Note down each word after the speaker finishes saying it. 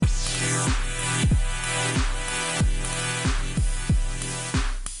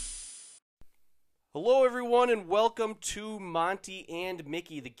everyone, and welcome to Monty and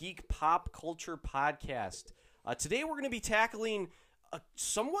Mickey, the Geek Pop Culture Podcast. Today we're going to be tackling a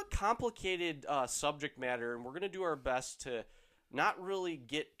somewhat complicated subject matter, and we're going to do our best to not really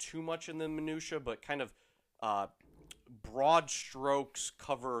get too much in the minutia, but kind of broad strokes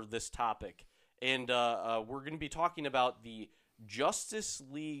cover this topic. And we're going to be talking about the Justice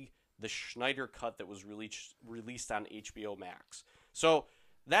League, the Snyder Cut that was released on HBO Max. So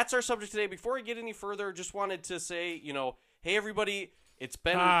that's our subject today. Before I get any further, just wanted to say, hey everybody, it's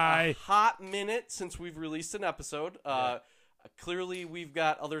been a hot minute since we've released an episode. Clearly, we've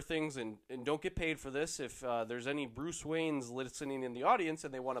got other things, and don't get paid for this. If there's any Bruce Waynes listening in the audience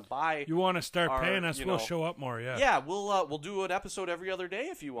and they want to buy, you want to start paying us, we'll show up more. Yeah, we'll do an episode every other day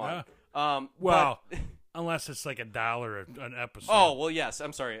if you want. Yeah. Unless it's like $1 an episode. Oh well, yes.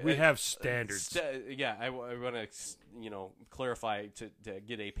 I'm sorry. We have standards. I want to clarify to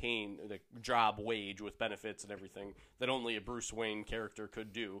get a paying job wage with benefits and everything that only a Bruce Wayne character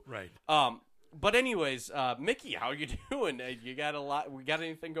could do. Right. But anyways, Mickey, how you doing? You got a lot? We got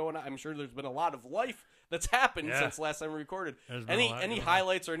anything going on? I'm sure there's been a lot of life that's happened since last time we recorded. Any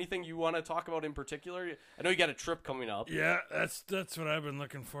highlights or anything you want to talk about in particular? I know you got a trip coming up. Yeah, that's what I've been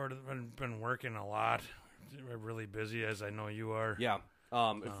looking forward to. Been working a lot. We're really busy, as I know you are. Yeah.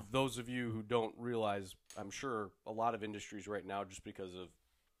 If those of you who don't realize, I'm sure a lot of industries right now, just because of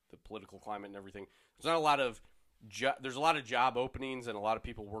the political climate and everything, there's a lot of job openings and a lot of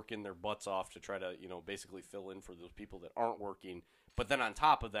people working their butts off to try to, basically fill in for those people that aren't working. But then on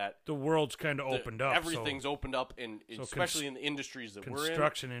top of that, the world's kind of opened up. Everything's opened up, and especially in the industries that we're in.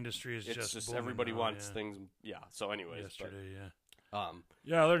 Construction industry is just everybody wants things. Yeah. So, anyways, yesterday,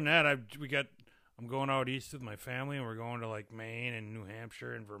 yeah. Other than that, I'm going out east with my family, and we're going to like Maine and New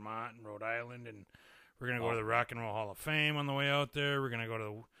Hampshire and Vermont and Rhode Island, and we're gonna go to the Rock and Roll Hall of Fame on the way out there. We're gonna go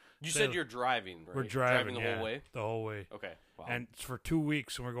to. You said you're driving, right? We're driving the whole way? The whole way. Okay. Wow. And it's for 2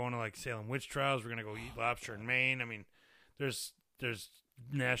 weeks, and we're going to like Salem Witch Trials. We're going to go eat lobster in Maine. I mean, there's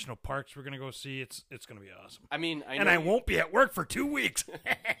national parks we're going to go see. It's going to be awesome. I mean, I won't be at work for 2 weeks.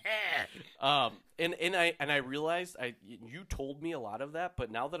 And I realized you told me a lot of that,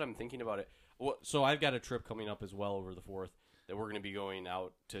 but now that I'm thinking about it, so I've got a trip coming up as well over the 4th that we're going to be going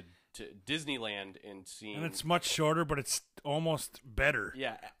out to Disneyland and seeing. And it's much shorter, but it's almost better.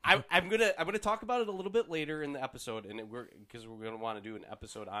 Yeah, I'm gonna talk about it a little bit later in the episode, and because we're gonna want to do an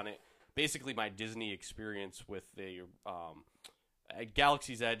episode on it. Basically, my Disney experience with the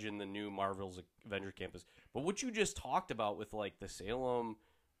Galaxy's Edge and the new Marvel's Avenger Campus. But what you just talked about with like the Salem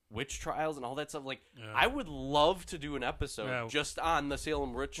Witch Trials and all that stuff, I would love to do an episode just on the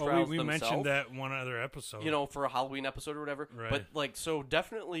Salem Witch Trials. We mentioned that one other episode, for a Halloween episode or whatever. Right. But so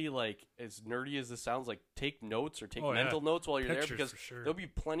definitely, as nerdy as this sounds, take notes or take mental notes while you're Pictures, there, because sure. there'll be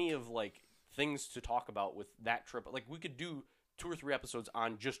plenty of things to talk about with that trip. We could do 2 or 3 episodes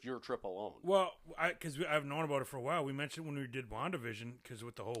on just your trip alone. Well, because I've known about it for a while. We mentioned when we did WandaVision, because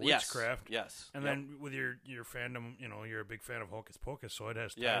with the whole witchcraft. Yes. And then with your fandom, you're a big fan of Hocus Pocus, so it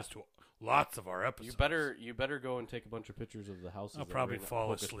has ties to lots of our episodes. You better go and take a bunch of pictures of the houses. I'll probably fall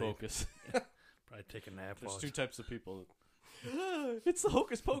Hocus asleep. Pocus. Probably take a nap. There's 2 types of people. It's the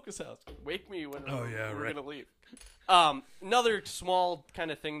Hocus Pocus house. Wake me when we're gonna leave. Another small kind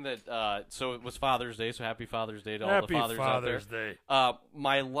of thing that so it was Father's Day, so happy Father's Day to all the fathers out there. Day.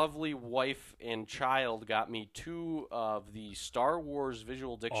 My lovely wife and child got me 2 of the Star Wars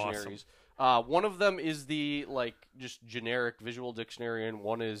visual dictionaries. Awesome. One of them is the just generic visual dictionary, and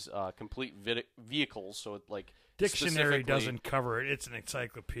one is complete vehicles. So it dictionary doesn't cover it. It's an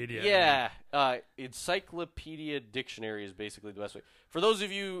encyclopedia. Yeah, Encyclopedia Dictionary is basically the best way. For those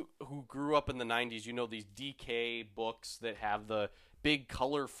of you who grew up in the 90s, these DK books that have the big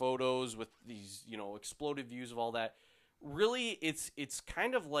color photos with these, exploded views of all that. Really, it's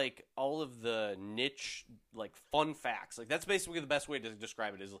kind of like all of the niche, fun facts. That's basically the best way to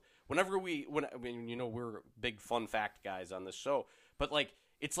describe it is we're big fun fact guys on this show, but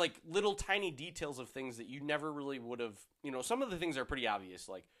it's little tiny details of things that you never really would have, some of the things are pretty obvious.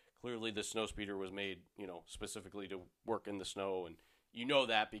 Clearly the snowspeeder was made, specifically to work in the snow, and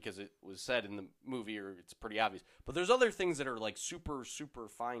that because it was said in the movie, or it's pretty obvious. But there's other things that are super, super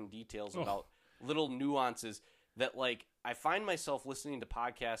fine details about little nuances that I find myself listening to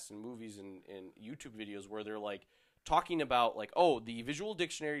podcasts and movies and YouTube videos where they're talking about the visual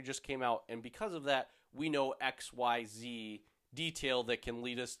dictionary just came out, and because of that, we know XYZ detail that can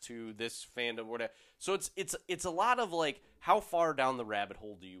lead us to this fandom or whatever. So it's a lot of how far down the rabbit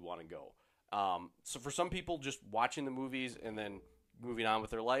hole do you want to go? So for some people, just watching the movies and then moving on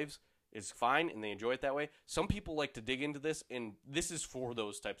with their lives, is fine and they enjoy it that way. Some people like to dig into this, and this is for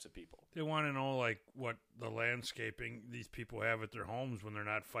those types of people. They want to know like what the landscaping these people have at their homes when they're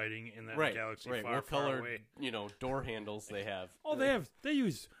not fighting in that galaxy far, what far color, away. door handles they have. Oh, they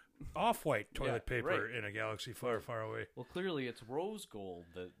use off-white toilet paper in a galaxy far, far away. Well, clearly it's rose gold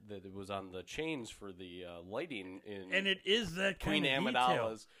that it was on the chains for the lighting in. And it is that Queen kind of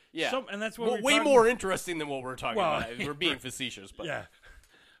Amidala's. detail. Yeah, and that's what way more interesting than what we're talking about. We're being facetious, but yeah.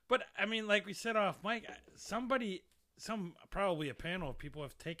 But I mean, like we said off mic, probably a panel of people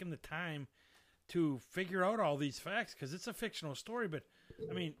have taken the time to figure out all these facts because it's a fictional story. But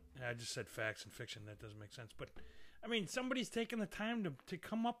I mean, I just said facts and fiction. That doesn't make sense. But I mean, somebody's taken the time to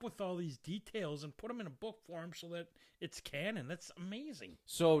come up with all these details and put them in a book form so that it's canon. That's amazing.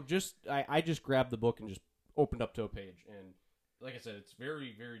 So I just grabbed the book and just opened up to a page, and like I said, it's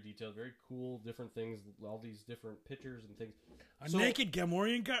very, very detailed, very cool, different things, all these different pictures and things. Naked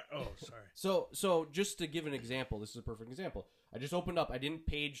Gamorrean guy. Oh, sorry. So just to give an example, this is a perfect example. I just opened up. I didn't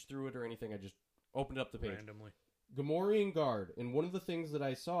page through it or anything. I just opened up the page. Randomly. Gamorrean guard, and one of the things that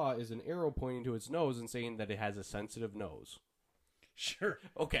I saw is an arrow pointing to its nose and saying that it has a sensitive nose. Sure.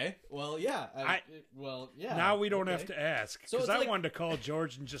 Okay. Well, yeah. Yeah. Now we don't have to ask. Because So I wanted to call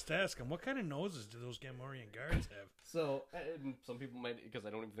George and just ask him, what kind of noses do those Gamorrean guards have? So, and some people might, because I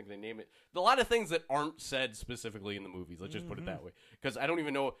don't even think they name it. A lot of things that aren't said specifically in the movies. Let's just put it that way. Because I don't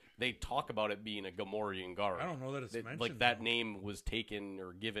even know they talk about it being a Gamorrean guard. I don't know that it's mentioned. Like that name was taken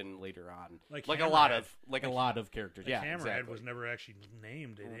or given later on. Like a lot of characters. Like Yeah, Hammerhead exactly. was never actually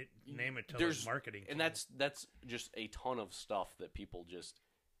named. They didn't name it till There's marketing. And that's just a ton of stuff that people just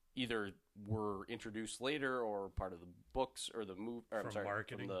either were introduced later or part of the books or the movie.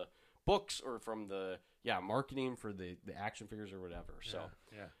 Marketing. From the books or from the marketing for the action figures or whatever. So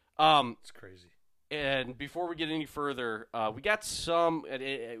it's crazy. And before we get any further, we got some.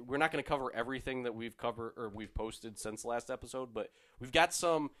 We're not going to cover everything that we've posted since the last episode, but we've got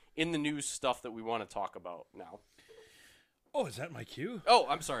some in the news stuff that we want to talk about now. Oh, is that my cue? Oh,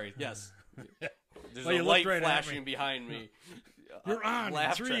 I'm sorry. Yes. There's a light flashing behind me. You're on.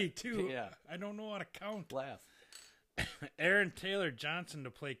 Laugh 3, track. 2. Yeah. I don't know how to count. Laugh. Aaron Taylor Johnson to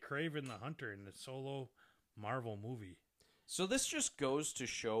play Kraven the Hunter in the solo Marvel movie. So this just goes to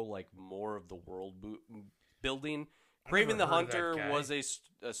show like more of the world building. Kraven the Hunter was a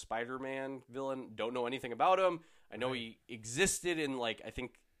Spider-Man villain. Don't know anything about him. I know he existed in like, I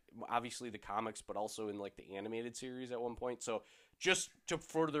think obviously the comics, but also in like the animated series at one point. So just to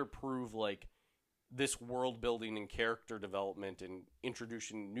further prove like this world building and character development and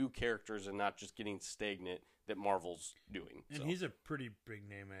introducing new characters and not just getting stagnant that Marvel's doing. And he's a pretty big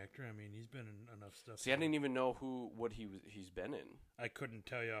name actor. I mean, he's been in enough stuff. See, I didn't even know what he's been in. I couldn't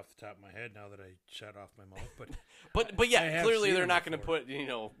tell you off the top of my head now that I shut off my mouth. But yeah, clearly they're not going to put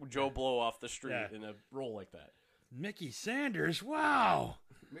Joe Blow off the street in a role like that. Mickey Sanders, wow.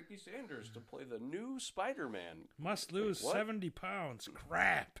 Mickey Sanders to play the new Spider-Man. Must lose 70 pounds.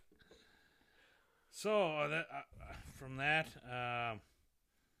 Crap. So from that, I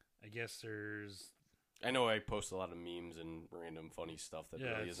guess there's. I know I post a lot of memes and random funny stuff that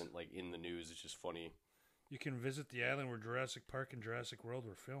really isn't like in the news. It's just funny. You can visit the island where Jurassic Park and Jurassic World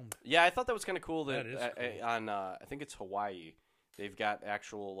were filmed. Yeah, I thought that was kind of cool. That is cool. On I think it's Hawaii. They've got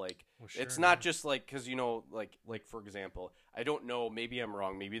actual like. Well, sure, it's not just like because like for example, I don't know. Maybe I'm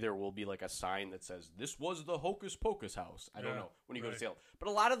wrong. Maybe there will be like a sign that says this was the Hocus Pocus house. I don't know when you go to Salem. But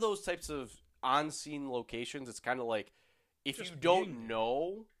a lot of those types of on-scene locations, it's kind of like if just you don't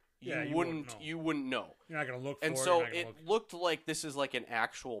know. You wouldn't know. You're not going to look for it. And so it looked like this is like an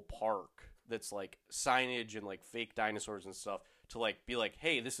actual park that's like signage and like fake dinosaurs and stuff to like be like,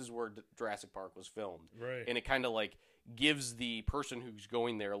 hey, this is where Jurassic Park was filmed. Right. And it kind of like gives the person who's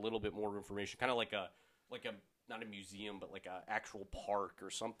going there a little bit more information, kind of like a not a museum, but like a actual park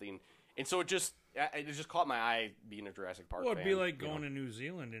or something. And so it just caught my eye being a Jurassic Park fan. Well, it'd be like going to New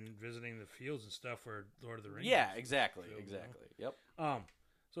Zealand and visiting the fields and stuff where Lord of the Rings. Yeah, exactly. Yep.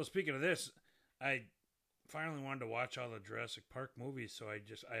 So speaking of this, I finally wanted to watch all the Jurassic Park movies, so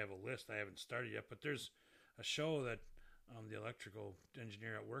I have a list. I haven't started yet, but there's a show that the electrical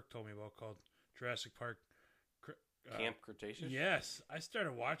engineer at work told me about called Jurassic Park Camp Cretaceous? Yes. I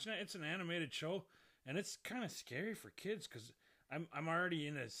started watching it. It's an animated show, and it's kind of scary for kids because I'm already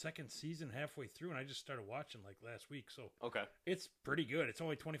in a second season halfway through, and I just started watching like last week. So okay, it's pretty good. It's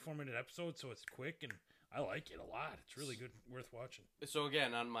only 24-minute episodes, so it's quick and I like it a lot. It's really good, worth watching. So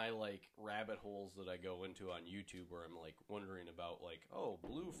again, on my like rabbit holes that I go into on YouTube, where I'm like wondering about like, oh,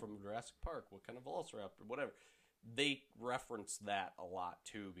 Blue from Jurassic Park, what kind of Velociraptor, whatever. they reference that a lot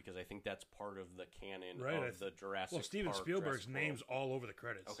too, because I think that's part of the canon of the Jurassic. Well, Steven Park, Spielberg's Jurassic name's all over the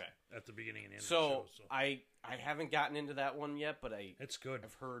credits. Okay. At the beginning and end So, of the show. So I haven't gotten into that one yet, but it's good.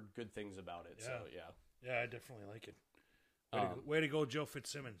 I've heard good things about it. Yeah. So yeah. Yeah, I definitely like it. Way to go, Joe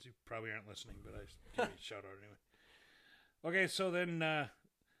Fitzsimmons. You probably aren't listening, but I give you a shout out anyway. Okay, so then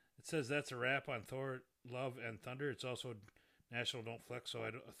it says that's a wrap on Thor: Love and Thunder. It's also National Don't Flex, so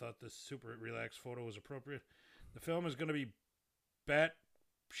I thought this super relaxed photo was appropriate. The film is going to be bat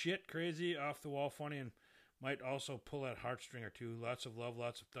shit crazy, off the wall funny, and might also pull that heartstring or two. Lots of love,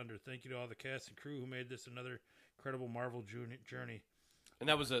 lots of thunder. Thank you to all the cast and crew who made this another incredible Marvel journey. And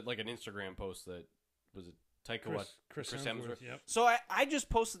that was like an Instagram post that was it. Chris Hemsworth. Yep. So I just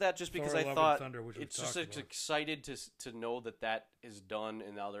posted that just because Thor: I Love thought and Thunder, which it's we just talked about. excited to know that is done,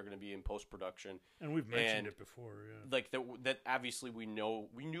 and now they're going to be in post production. And we've mentioned it before. Yeah. Like that obviously we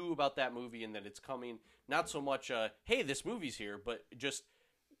knew about that movie and that it's coming. Not so much hey, this movie's here, but just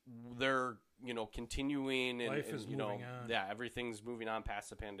they're continuing and Life is moving on. Yeah, everything's moving on past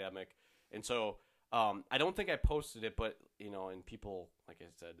the pandemic, and so. I don't think I posted it, but and people, like I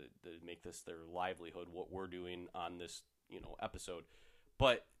said, they make this their livelihood. What we're doing on this, episode,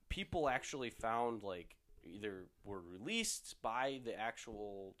 but people actually found like either were released by the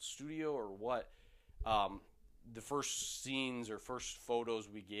actual studio or what. The first scenes or first photos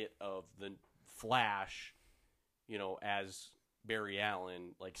we get of the Flash, as Barry Allen,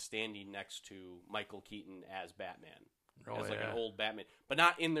 like standing next to Michael Keaton as Batman. As like an old Batman, but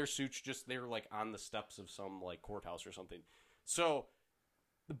not in their suits, just they're like on the steps of some like courthouse or something. So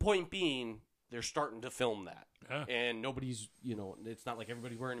the point being, they're starting to film that, and nobody's it's not like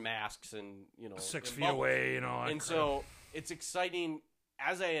everybody's wearing masks and 6 feet away, and so it's exciting.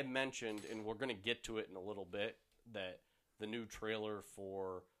 As I had mentioned, and we're going to get to it in a little bit, that the new trailer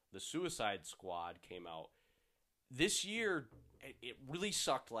for the Suicide Squad came out this year. It really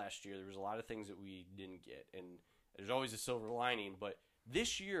sucked last year. There was a lot of things that we didn't get, and there's always a silver lining, but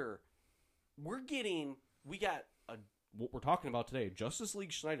this year what we're talking about today, Justice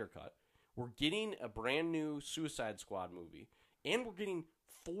League Snyder Cut. We're getting a brand new Suicide Squad movie, and we're getting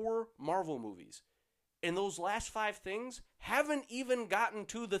 4 Marvel movies. And those last 5 things haven't even gotten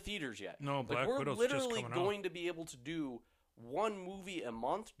to the theaters yet. No, Black Widow's we're just literally coming going out. to be able to do 1 movie a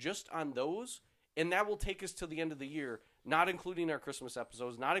month just on those, and that will take us to the end of the year. Not including our Christmas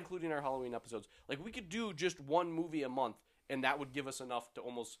episodes, not including our Halloween episodes. Like, we could do just 1 movie a month, and that would give us enough to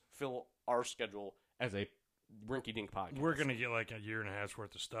almost fill our schedule as a rinky-dink podcast. We're going to get like a year and a half's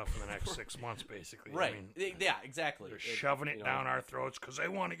worth of stuff in the next 6 months, basically. Right. I mean, yeah, exactly. They're shoving it down our throats because they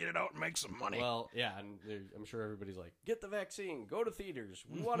want to get it out and make some money. Well, yeah, and I'm sure everybody's like, get the vaccine, go to theaters.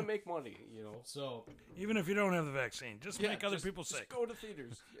 We want to make money, So even if you don't have the vaccine, just make other people sick. Just go to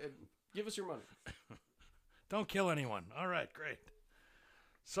theaters and give us your money. Don't kill anyone. All right, great.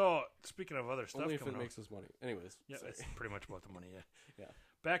 So, speaking of other stuff, only if it makes us money. Anyways, yeah, that's pretty much about the money. Yeah, yeah.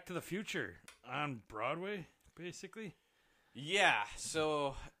 Back to the Future on Broadway, basically. Yeah.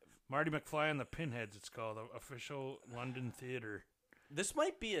 So, Marty McFly and the Pinheads. It's called official London theater. This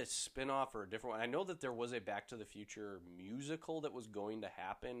might be a spin-off or a different one. I know that there was a Back to the Future musical that was going to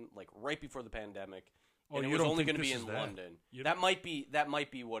happen like right before the pandemic. And it was only going to be in London. That might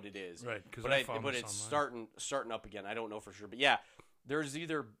be what it is. Right, but it's starting up again. I don't know for sure, but yeah, there's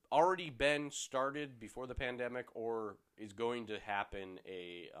either already been started before the pandemic or is going to happen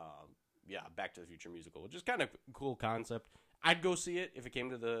a Back to the Future musical, which is kind of a cool concept. I'd go see it if it came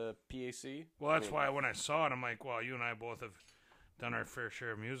to the PAC. Well, that's why when I saw it, I'm like, well, you and I both have done our fair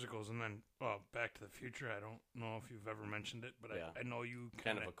share of musicals, and then Back to the Future. I don't know if you've ever mentioned it, but I know you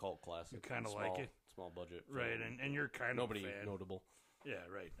kind of a cult classic. You kind of like it. Small budget, right? And you're kind of nobody notable. Yeah,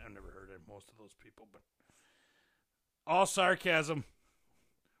 right. I've never heard of most of those people, but all sarcasm.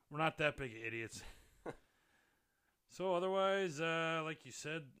 We're not that big of idiots. So otherwise, like you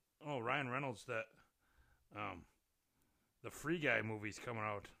said, Ryan Reynolds, that the Free Guy movie's coming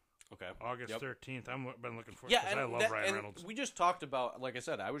out. Okay, August 13th. I've been looking for it. Yeah, I love Ryan Reynolds. We just talked about, like I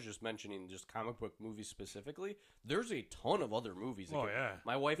said, I was just mentioning just comic book movies specifically. There's a ton of other movies. Yeah.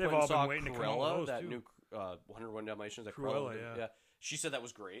 My wife went and saw Cruella, that new 101 Dalmatians. That Cruella, yeah. She said that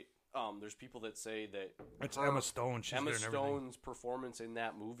was great. There's people that say that it's Emma Stone. Emma Stone's performance in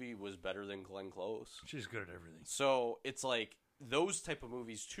that movie was better than Glenn Close. She's good at everything. So it's like those type of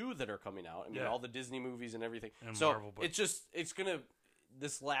movies too that are coming out. I mean, all the Disney movies and everything. And so Marvel, it's gonna.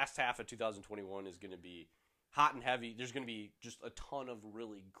 This last half of 2021 is going to be hot and heavy. There's going to be just a ton of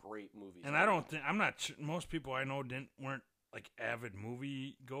really great movies. And most people I know weren't like avid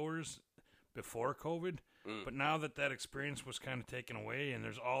movie goers, before COVID. But now that experience was kind of taken away, and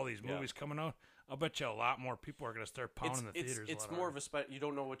there's all these movies coming out, I'll bet you a lot more people are going to start pounding the theaters. It's more of a you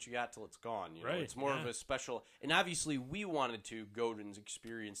don't know what you got till it's gone. You know? Right, It's more of a special. And obviously, we wanted to go and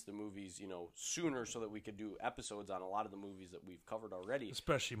experience the movies, sooner so that we could do episodes on a lot of the movies that we've covered already.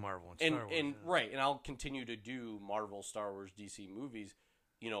 Especially Marvel and Star Wars. Right, and I'll continue to do Marvel, Star Wars, DC movies,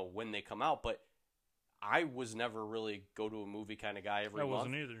 when they come out. But I was never really go to a movie kind of guy every month. I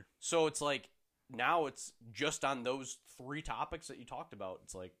wasn't either. So it's like, now it's just on those 3 topics that you talked about.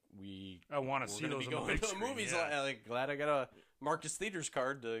 It's like I want to see those in the big screen. Movies. Yeah. Like, glad I got a Marcus Theaters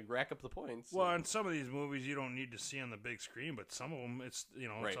card to rack up the points. Well, and some of these movies you don't need to see on the big screen, but some of them it's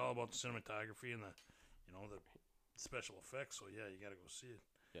it's all about the cinematography and the special effects. So yeah, you got to go see it.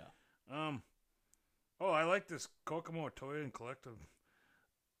 Yeah. Oh, I like this Kokomo Toy and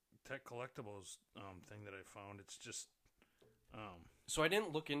Tech Collectibles thing that I found. It's just So I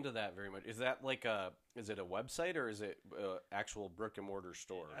didn't look into that very much. Is that is it a website or is it actual brick and mortar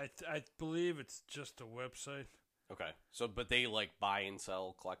store? I believe it's just a website. Okay. So, but they buy and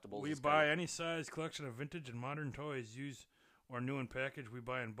sell collectibles? We buy any size collection of vintage and modern toys, used or new in package. We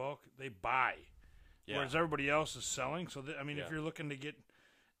buy in bulk. They buy. Yeah. Whereas everybody else is selling. So, if you're looking to get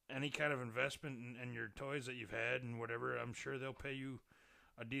any kind of investment in your toys that you've had and whatever, I'm sure they'll pay you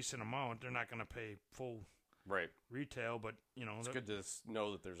a decent amount. They're not going to pay full retail, but it's good to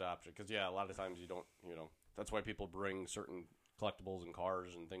know that there's option because a lot of times you don't, that's why people bring certain collectibles and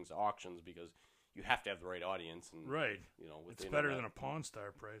cars and things to auctions because you have to have the right audience and with it's better than a Pawn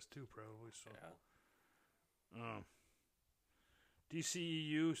Star price too, probably. So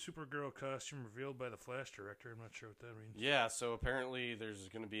DCEU Supergirl costume revealed by the Flash director. I'm not sure what that means. Yeah, so apparently there's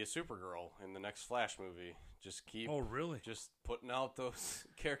going to be a Supergirl in the next Flash movie. Just keep. Oh, really? Just putting out those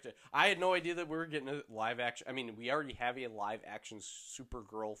characters. I had no idea that we were getting a live action. I mean, we already have a live action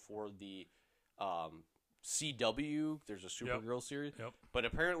Supergirl for the CW. There's a Supergirl series. Yep. But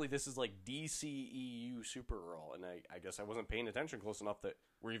apparently this is like DCEU Supergirl, and I guess I wasn't paying attention close enough that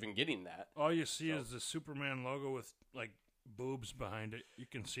we're even getting that. All you see is the Superman logo with boobs behind it. You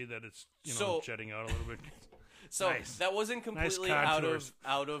can see that it's jetting out a little bit. So nice. That wasn't completely nice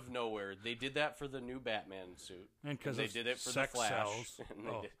out of nowhere. They did that for the new Batman suit, and because they did it for the Flash,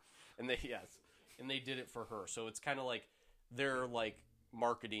 and they did it for her. So it's kind of like they're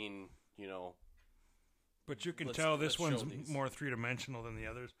marketing, But you can tell this one's more 3-dimensional than the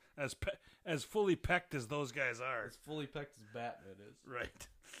others. As fully pecked as those guys are. As fully pecked as Batman is. Right.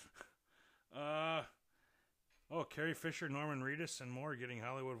 Carrie Fisher, Norman Reedus, and more getting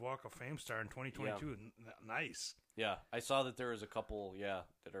Hollywood Walk of Fame star in 2022. Yeah. Nice. Yeah, I saw that there was a couple,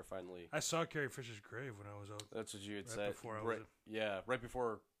 that are finally... I saw Carrie Fisher's grave when I was out. That's what you had said. Right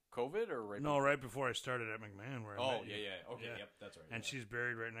before COVID or right No, right before I started at McMahon. Where I met you. Okay, yep, that's right. And she's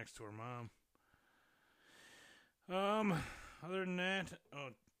buried right next to her mom. Other than that,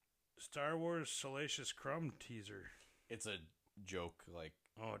 Star Wars Salacious Crumb teaser. It's a joke, it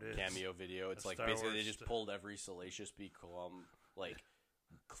is. Cameo video. It's basically they just pulled every Salacious B. Crumb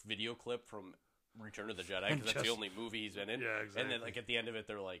video clip from Return of the Jedi because that's the only movie he's been in. Yeah, exactly. And then at the end of it,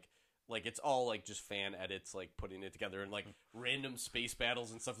 they're like it's all just fan edits, putting it together and random space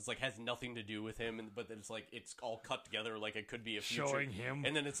battles and stuff. It's has nothing to do with him, but then it's all cut together it could be a future. Showing him,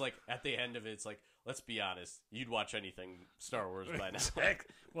 and then it's at the end of it, it's let's be honest, you'd watch anything Star Wars by now.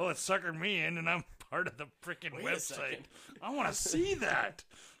 Well, it suckered me in, and I'm part of the freaking website. I want to see that.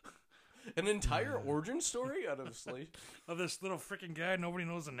 An entire origin story out of of this little freaking guy nobody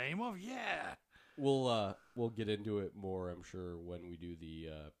knows the name of. Yeah. We'll get into it more, I'm sure, when we do the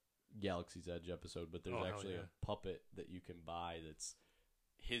Galaxy's Edge episode. But there's actually a puppet that you can buy that's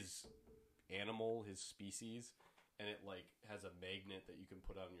his animal, his species, and it has a magnet that you can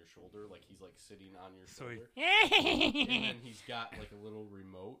put on your shoulder, he's sitting on your shoulder. And then he's got a little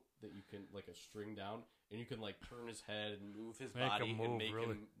remote that you can a string down, and you can turn his head and move his body and make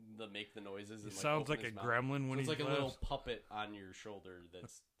him make the noises. And, sounds like a gremlin when he's he a little puppet on your shoulder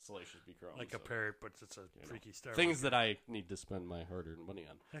that's Salacious B. Crumb. A parrot, but it's a freaky Star Wars. Things that I need to spend my hard-earned money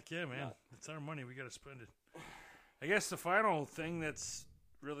on. Heck yeah, man! It's our money. We got to spend it. I guess the final thing that's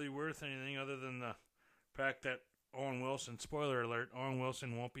really worth anything other than the fact that Owen Wilson, spoiler alert, Owen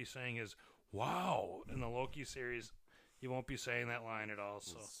Wilson won't be saying his "wow" in the Loki series. He won't be saying that line at all.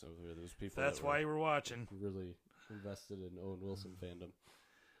 So there's people. That's why we're watching. Really invested in Owen Wilson fandom.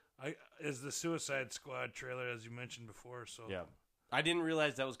 Is the Suicide Squad trailer, as you mentioned before. So yeah, I didn't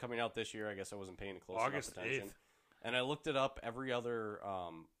realize that was coming out this year. I guess I wasn't paying close August enough attention. 8th. And I looked it up. Every other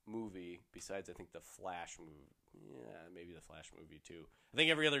movie besides, I think, the Flash movie. Yeah, maybe the Flash movie too. I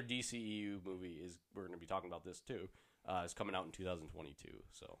think every other DCEU movie we're going to be talking about this too. Is coming out in 2022.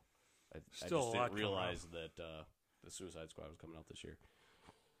 So I Still just a lot didn't coming realize that the Suicide Squad was coming out this year.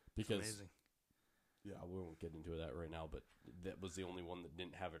 It's Because amazing. yeah, we won't get into that right now, but that was the only one that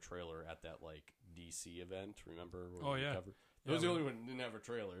didn't have a trailer at that like DC event. Remember? Oh, yeah. It was the only one that didn't have a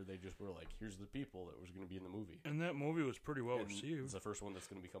trailer. They just were like, "Here's the people that was going to be in the movie." And that movie was pretty well And received. It's the first one that's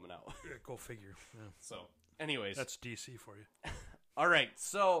going to be coming out. Yeah, go figure. Yeah. So, anyways, That's DC for you. all right.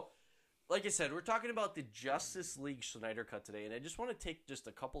 So, like I said, we're talking about the Justice League Snyder Cut today, and I just want to take just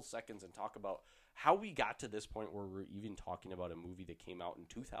a couple seconds and talk about how we got to this point where we're even talking about a movie that came out in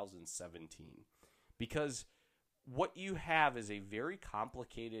 2017. Because what you have is a very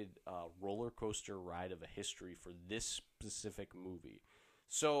complicated roller coaster ride of a history for this specific movie.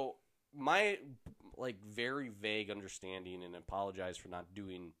 So my very vague understanding, and I apologize for not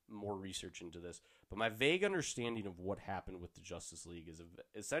doing more research into this, but my vague understanding of what happened with the Justice League is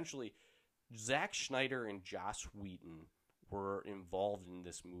essentially Zack Snyder and Joss Whedon were involved in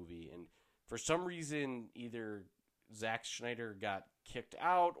this movie, and for some reason either Zack Snyder got kicked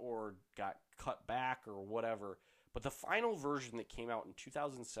out or got cut back or whatever. But the final version that came out in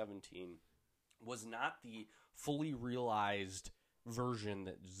 2017 was not the fully realized version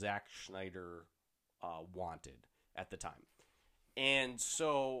that Zack Snyder wanted at the time. And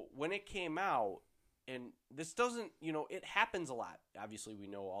so when it came out, and this doesn't, it happens a lot. Obviously, we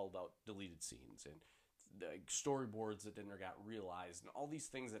know all about deleted scenes and the storyboards that never got realized and all these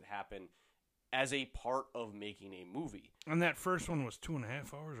things that happen as a part of making a movie. And that first one was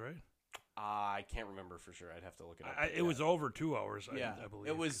 2.5 hours, right? I can't remember for sure. I'd have to look it up. It was over 2 hours, yeah, I believe.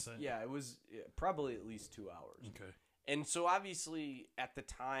 It was, it was probably at least 2 hours. Okay. And so obviously at the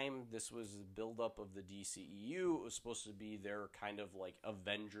time, this was the buildup of the DCEU. It was supposed to be their kind of like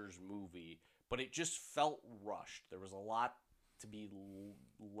Avengers movie, but it just felt rushed. There was a lot to be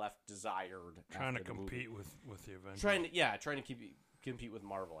left desired. Trying to after the compete movie. with the Avengers. Trying to compete with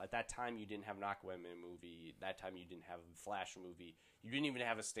Marvel. At that time, you didn't have an Aquaman movie. At that time, you didn't have a Flash movie. You didn't even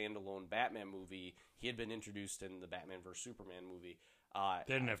have a standalone Batman movie. He had been introduced in the Batman vs. Superman movie.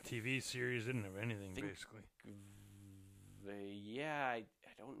 They didn't have TV series. Didn't have anything, basically. I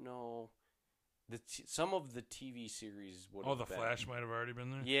don't know. Some of the TV series would have been. Flash might have already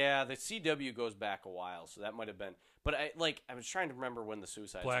been there? Yeah, the CW goes back a while, so that might have been. But I was trying to remember when the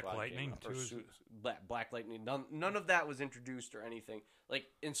Suicide Black Squad Lightning, came out. too. Black Lightning. None of that was introduced or anything.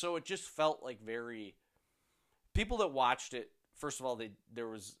 And so it just felt like very. People that watched it, first of all, there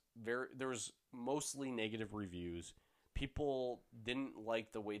was mostly negative reviews. People didn't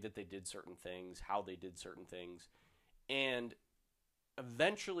like the way that they did certain things, how they did certain things, and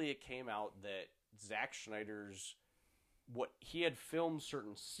eventually it came out that Zack Snyder's, what he had filmed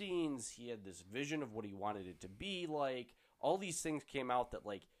certain scenes, he had this vision of what he wanted it to be like. All these things came out that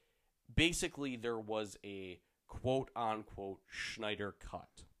basically there was a quote unquote Snyder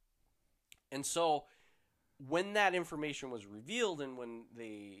cut. And so when that information was revealed and when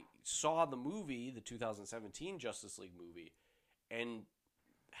they saw the movie, the 2017 Justice League movie, and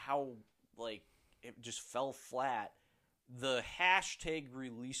how it just fell flat, the hashtag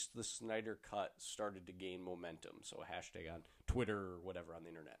release the Snyder cut started to gain momentum. So a hashtag on Twitter or whatever on the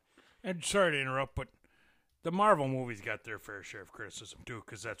internet. And sorry to interrupt, but the Marvel movies got their fair share of criticism too,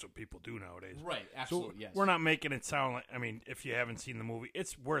 because that's what people do nowadays. Right, absolutely, so yes. We're not making it sound like, if you haven't seen the movie,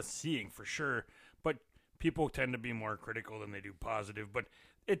 it's worth seeing for sure, but people tend to be more critical than they do positive. But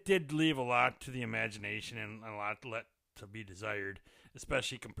it did leave a lot to the imagination and a lot to be desired,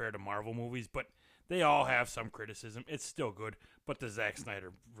 especially compared to Marvel movies. But they all have some criticism. It's still good, but the Zack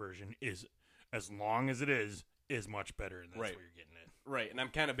Snyder version is, as long as it is much better, and that's right. what you're getting at. Right, and I'm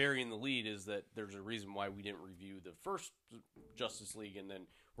kind of burying the lead is that there's a reason why we didn't review the first Justice League, and then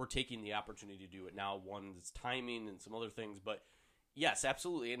we're taking the opportunity to do it now. One, it's timing and some other things, but yes,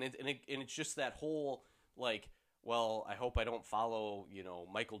 absolutely, and it's just that whole well, I hope I don't follow,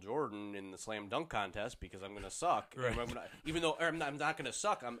 Michael Jordan in the slam dunk contest because I'm going to suck. Right. Even though I'm not going to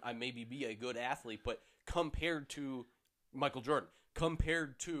suck, I maybe be a good athlete, but compared to Michael Jordan,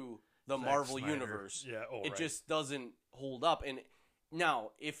 compared to the Zack Marvel Snyder. Universe, It just doesn't hold up. And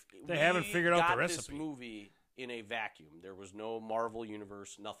now, if they haven't figured out the this recipe, movie in a vacuum, there was no Marvel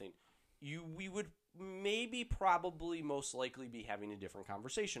Universe, nothing. We would probably most likely be having a different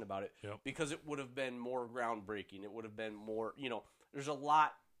conversation about it because it would have been more groundbreaking. It would have been more, there's a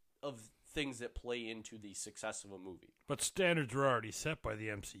lot of things that play into the success of a movie. But standards were already set by the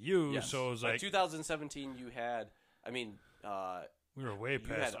MCU, Yes. so it was By 2017, you had, we were way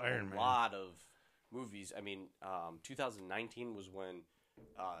past Iron Man. A lot of movies. 2019 was when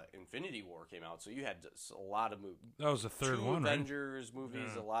Infinity War came out, so you had a lot of movies. That was the third Two one, Avengers movies.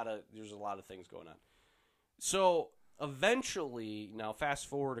 Yeah. There's a lot of things going on. So eventually, now fast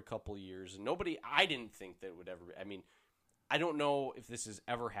forward a couple years, and I didn't think that it would ever. I mean, I don't know if this has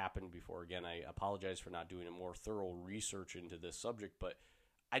ever happened before. Again, I apologize for not doing a more thorough research into this subject, but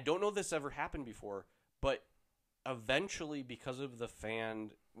I don't know if this ever happened before. But eventually, because of the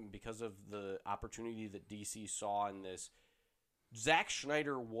opportunity that DC saw in this, Zack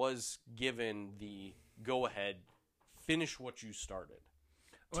Snyder was given the go-ahead, finish what you started.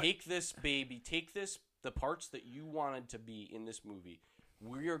 What? Take this, baby. Take the parts that you wanted to be in this movie.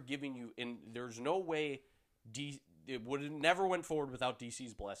 We are giving you, and there's no way it would have never went forward without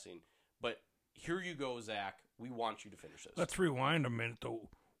DC's blessing. But here you go, Zack. We want you to finish this. Let's rewind a minute, though.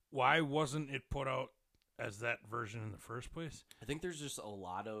 Why wasn't it put out as that version in the first place? I think there's just a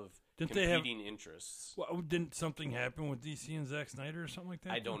lot of competing interests. Well, didn't something happen with DC and Zack Snyder or something like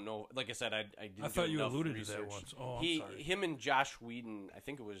that? I don't know. Like I said, I didn't. I thought you alluded research. to that once. Oh, I'm sorry. Him and Josh Whedon. I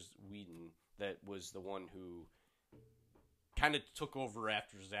think it was Whedon that was the one who kind of took over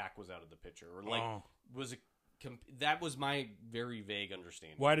after Zack was out of the picture, or that was my very vague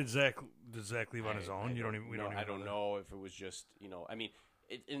understanding. Why did Zack leave on his own? I don't know if it was just I mean,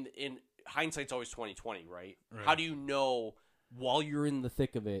 in hindsight's always 20/20, right? How do you know while you're in the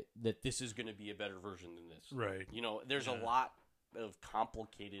thick of it that this is going to be a better version than this? Right. There's a lot of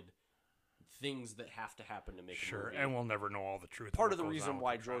complicated things that have to happen to make a movie. And we'll never know all the truth. Part of the reason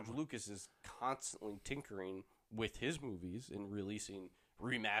why George Lucas is constantly tinkering with his movies and releasing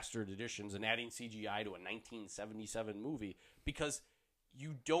remastered editions and adding CGI to a 1977 movie, because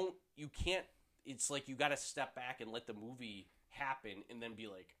you can't, it's like you got to step back and let the movie happen and then be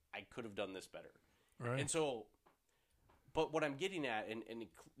like, I could have done this better. Right. And so, but what I'm getting at, and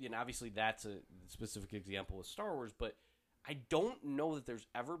obviously that's a specific example with Star Wars, but I don't know that there's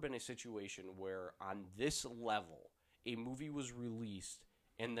ever been a situation where on this level a movie was released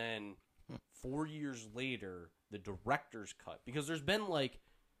and then 4 years later the director's cut, because there's been like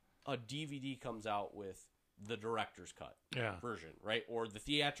a DVD comes out with the director's cut version, right? Or the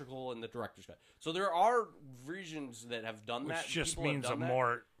theatrical and the director's cut. So there are versions that have done that. Which just means a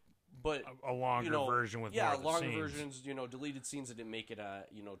longer version with more of the longer scenes. Versions, deleted scenes that didn't make it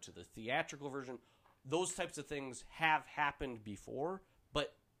to the theatrical version. Those types of things have happened before,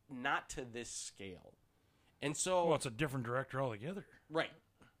 but not to this scale. And so, it's a different director altogether, right?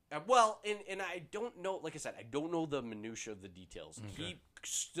 And I don't know. Like I said, I don't know the minutia of the details. Okay. He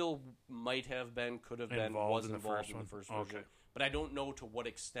still might have been, could have been, was involved in the first version, but I don't know to what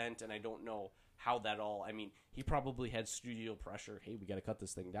extent, and I don't know how that all. I mean, he probably had studio pressure. Hey, we got to cut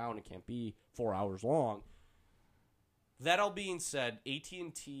this thing down. It can't be 4 hours long. That all being said,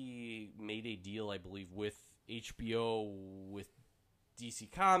 AT&T made a deal, I believe, with HBO, with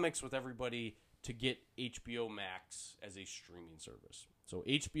DC Comics, with everybody, to get HBO Max as a streaming service. So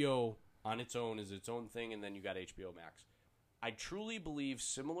HBO on its own is its own thing, and then you got HBO Max. I truly believe,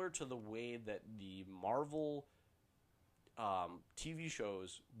 similar to the way that the Marvel TV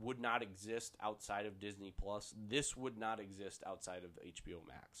shows would not exist outside of Disney Plus, this would not exist outside of HBO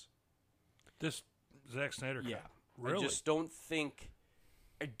Max. This Zack Snyder cut? Yeah. Really? I just don't think.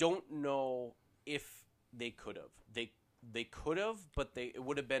 I don't know if they could have. They could have, but it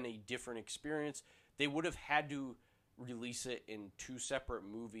would have been a different experience. They would have had to release it in two separate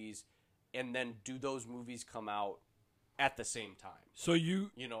movies, and then do those movies come out at the same time. So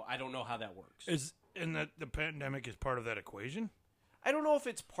I don't know how that works. And that the pandemic is part of that equation? I don't know if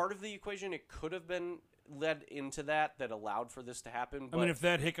it's part of the equation. It could have been led into that allowed for this to happen. But I mean, if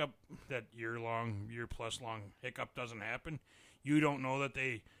that hiccup, that year plus long hiccup doesn't happen, you don't know that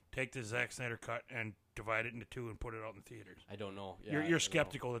they take the Zack Snyder cut and divide it into two and put it out in theaters. I don't know. Yeah, you're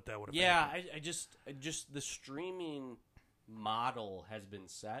skeptical that would have happened. I just the streaming model has been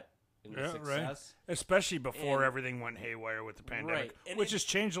set in the success. Right. Especially before everything went haywire with the pandemic, which has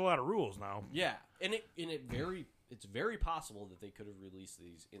changed a lot of rules now. Yeah, it's very possible that they could have released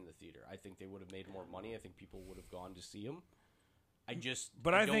these in the theater. I think they would have made more money. I think people would have gone to see them.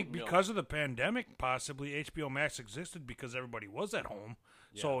 I think because of the pandemic, possibly HBO Max existed because everybody was at home.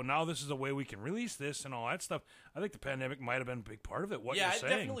 Yeah. So now this is a way we can release this and all that stuff. I think the pandemic might have been a big part of it. You're saying. It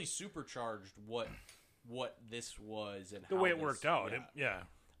definitely supercharged what this was and the way it worked out.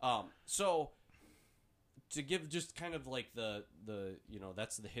 So to give just kind of like the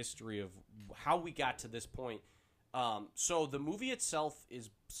that's the history of how we got to this point. So the movie itself is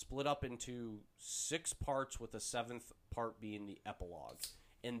split up into 6 parts, with the 7th part being the epilogue,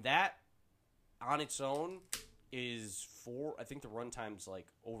 and that on its own is I think the runtime's like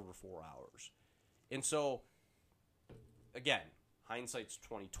over 4 hours. And so again, hindsight's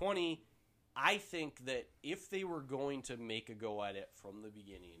 20/20. I think that if they were going to make a go at it from the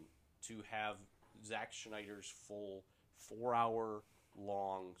beginning to have Zack Snyder's full 4-hour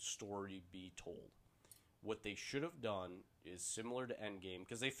long story be told. What they should have done is similar to Endgame,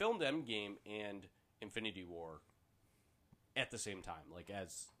 because they filmed Endgame and Infinity War at the same time, like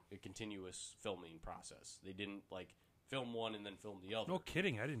as a continuous filming process. They didn't like film one and then film the other. No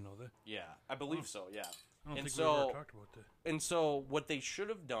kidding, I didn't know that. Yeah, I believe so. Yeah, I don't and think we ever talked about that. And so what they should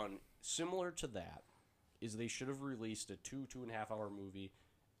have done, similar to that, is they should have released a 2.5 hour movie.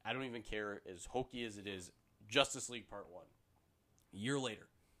 I don't even care, as hokey as it is, Justice League Part 1. A year later,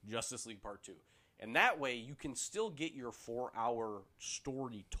 Justice League Part 2. And that way, you can still get your 4-hour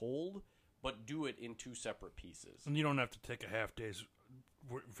story told, but do it in 2 separate pieces. And you don't have to take a half day's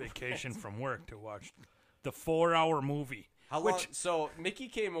vacation from work to watch the 4-hour movie. How long? So Mickey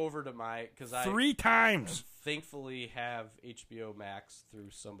came over to my, because I 3 times. thankfully have HBO Max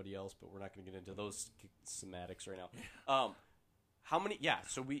through somebody else, but we're not going to get into those semantics right now. How many? Yeah,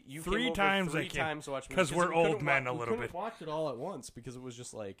 so you 3 came over times 3 times to watch because we're old men a little bit. We couldn't watch it all at once because it was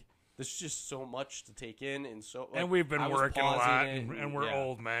just like there's just so much to take in, and so like, and we've been working a lot, and we're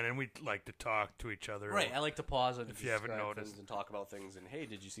old men, and we like to talk to each other. Right, I like to pause it if you haven't noticed and talk about things. And hey,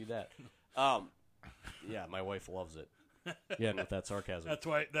 did you see that? Yeah, my wife loves it. Yeah, with that sarcasm.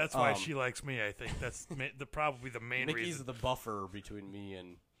 That's why she likes me. I think that's probably the main Mickey's reason. the buffer between me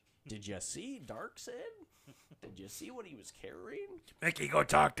and. Did you see Darkseid? Did you see what he was carrying? Mickey, go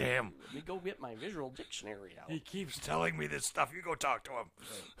talk to him. Let me go get my visual dictionary out. He keeps telling me this stuff. You go talk to him.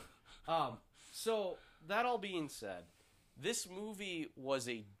 Right. So that all being said, this movie was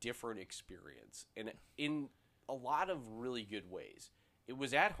a different experience, and in a lot of really good ways. It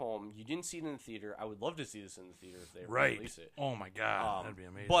was at home. You didn't see it in the theater. I would love to see this in the theater if they ever release it. Oh my god, that'd be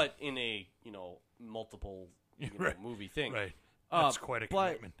amazing. But in a multiple movie thing, right? That's quite a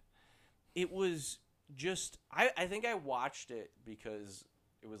commitment. It was just I think I watched it because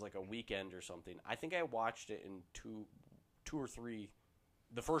it was like a weekend or something. I think I watched it in two or three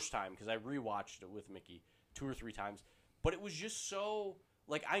the first time because I rewatched it with Mickey 2 or 3 times. But it was just so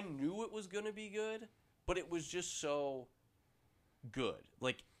like I knew it was going to be good, but it was just so good.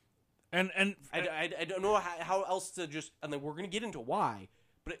 Like and I don't know how else to just and then we're going to get into why,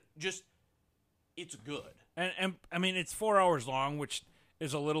 but it's good. And I mean it's 4 hours long, which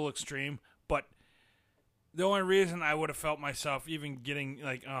is a little extreme, but the only reason I would have felt myself even getting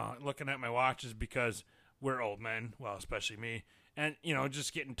like looking at my watch is because we're old men, well, especially me, and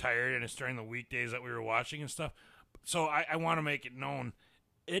just getting tired, and it's during the weekdays that we were watching and stuff. So I want to make it known,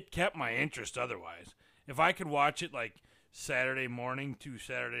 it kept my interest. Otherwise, if I could watch it like Saturday morning to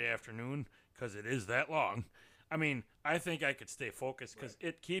Saturday afternoon, because it is that long, I mean, I think I could stay focused because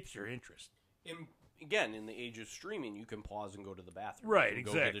it keeps your interest. Again, in the age of streaming, you can pause and go to the bathroom. Right, you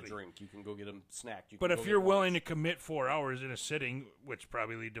can exactly. Go get a drink. You can go get a snack. But if you're willing to commit 4 hours in a sitting, which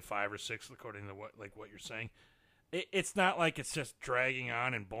probably lead to 5 or 6, according to what you're saying, it's not like it's just dragging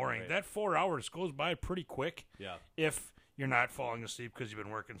on and boring. Right. That 4 hours goes by pretty quick. Yeah. If you're not falling asleep because you've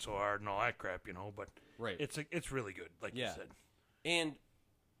been working so hard and all that crap, But right. it's really good, like you said. And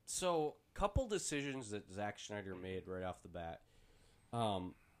so, couple decisions that Zack Snyder made right off the bat.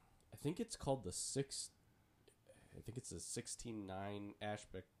 I think it's called the 16:9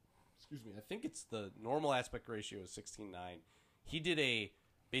 aspect. Excuse me. I think it's the normal aspect ratio is 16:9. He did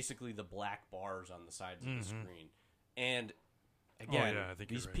basically the black bars on the sides of the screen. And again, I think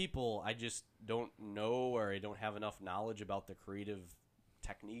these you're right. people, I just don't know or I don't have enough knowledge about the creative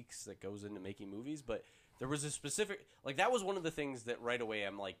techniques that goes into making movies. But there was a specific, like that was one of the things that right away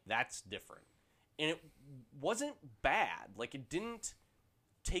I'm like, that's different. And it wasn't bad. Like it didn't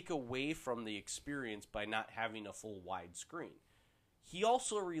take away from the experience by not having a full wide screen. He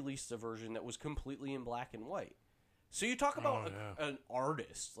also released a version that was completely in black and white. So you talk about an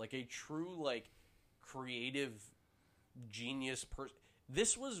artist, like a true like creative genius person.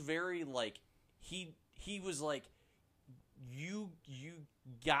 This was very like he was like you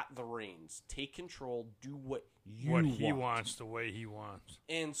got the reins, take control, do what he wants the way he wants.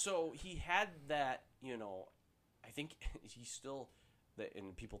 And so he had that, I think he still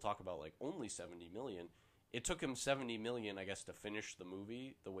and people talk about like only 70 million. It took him 70 million, I guess, to finish the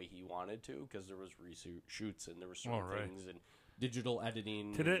movie the way he wanted to, because there was reshoots and there were certain things and digital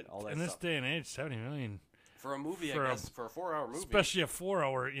editing and all that in this day and age, 70 million for a movie, I guess, for a 4-hour movie, especially a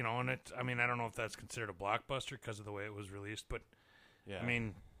 4-hour, and it. I mean, I don't know if that's considered a blockbuster because of the way it was released, but I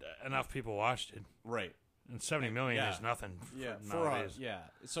mean, enough people watched it, right? And 70 million is nothing. Nowadays.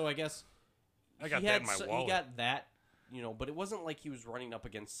 So I guess I got that in my wallet. He got that. But it wasn't like he was running up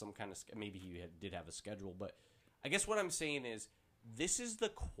against some kind of... Maybe he did have a schedule, but I guess what I'm saying is this is the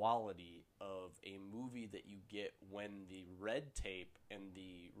quality of a movie that you get when the red tape and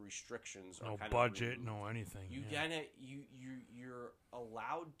the restrictions are No kind budget, of no anything. You yeah. kind of you're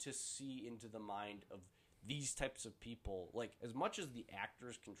allowed to see into the mind of these types of people. Like, as much as the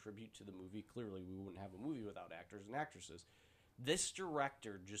actors contribute to the movie, clearly we wouldn't have a movie without actors and actresses. This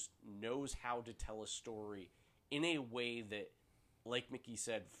director just knows how to tell a story in a way that, like Mickey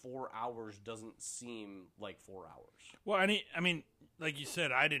said, 4 hours doesn't seem like 4 hours. Well, I mean, like you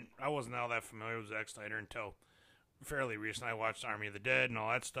said, I wasn't all that familiar with Zack Snyder until fairly recent. I watched Army of the Dead and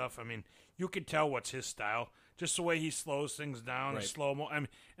all that stuff. I mean, you could tell what's his style. Just the way he slows things down, Right. slow-mo, I mean,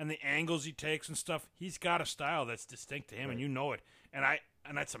 and the angles he takes and stuff. He's got a style that's distinct to him, Right. and you know it. And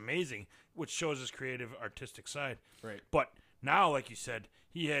that's amazing, which shows his creative, artistic side. Right. But now, like you said,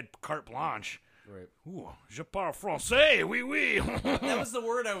 he had carte blanche. Right. Ooh, je parle français, oui, oui. That was the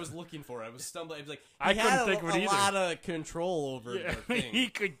word I was looking for. I was stumbling. I was like, I couldn't had think of it a either. lot of control over Yeah, the thing. he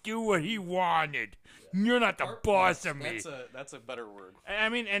could do what he wanted. You're not the boss of me. That's a better word. I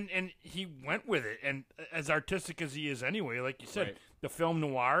mean, and he went with it. And as artistic as he is anyway, like you said, Right. the film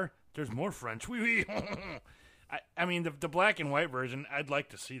noir, there's more French. Oui, oui. I mean, the black and white version, I'd like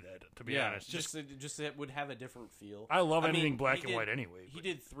to see that, to be honest. just it would have a different feel. I love anything mean, black he and did- white anyway. He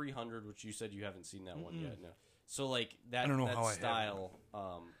did 300, which you said you haven't seen that one yet. No. So like that, I don't know that how I haven't.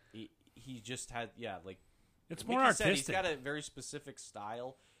 style. He just had like It's Mickey more said, artistic. he's got a very specific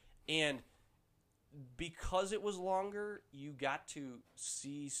style, and because it was longer, you got to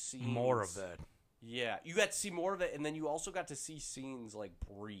see scenes More of that. Yeah, you got to see more of it, and then you also got to see scenes like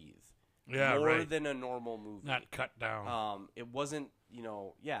breathe. Yeah, more right. than a normal movie. Not cut down. It wasn't,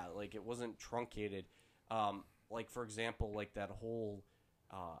 like it wasn't truncated. Like for example, like that whole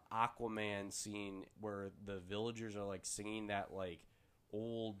Aquaman scene where the villagers are like singing that like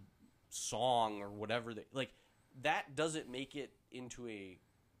old song or whatever. That doesn't make it into a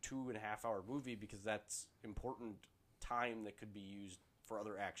 2.5 hour movie because that's important time that could be used for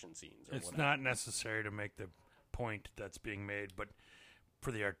other action scenes. Or It's whatever. not necessary to make the point that's being made, but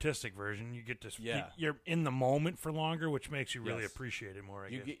for the artistic version, you get to Yeah. you're in the moment for longer, which makes you really Yes. appreciate it more. I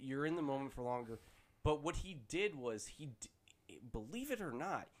guess. You're in the moment for longer. But what he did was believe it or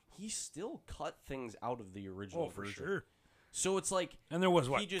not, he still cut things out of the original for version. sure. So it's like And there was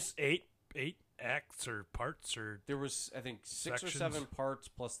what he just eight acts or parts or there was I think 6 sections? or 7 parts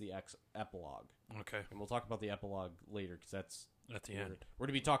plus the epilogue, okay and we'll talk about the epilogue later because that's at the we're, end. we're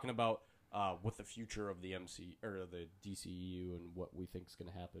to be talking about what the future of the MC or the DCEU and what we think is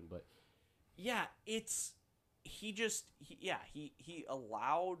going to happen. But yeah,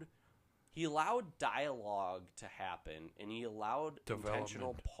 he allowed dialogue to happen, and he allowed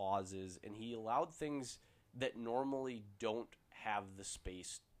intentional Development. pauses, and he allowed things that normally don't have the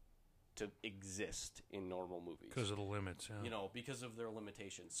space to exist in normal movies Because of the limits, yeah. because of their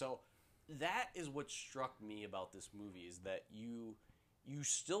limitations. So that is what struck me about this movie is that you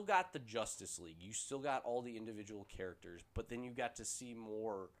still got the Justice League, you still got all the individual characters, but then you got to see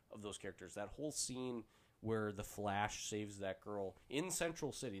more of those characters. That whole scene where the Flash saves that girl in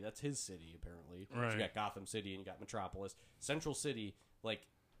Central City, that's his city apparently. Right. You got Gotham City and you got Metropolis. Central City, like,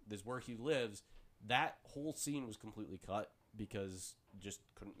 is where he lives. That whole scene was completely cut because just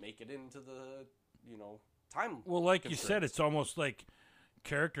couldn't make it into the, time. Well, like you said, constraints. it's almost like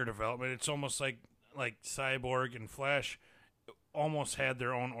character development. It's almost like Cyborg and Flash almost had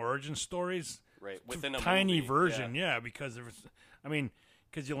their own origin stories. Right, within a tiny movie, version, yeah, because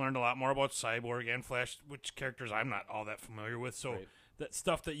because you learned a lot more about Cyborg and Flash, which characters I'm not all that familiar with. So Right. that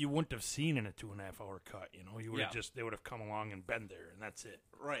stuff that you wouldn't have seen in a 2.5 hour cut, you would have Yeah. they would have come along and been there, and that's it.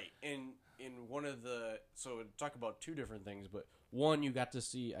 Right, and in one of the talk about two different things, but one you got to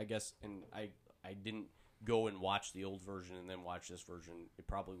see, I guess, and I didn't go and watch the old version and then watch this version. It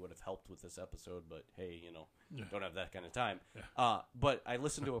probably would have helped with this episode, but hey, don't have that kind of time. Yeah. But I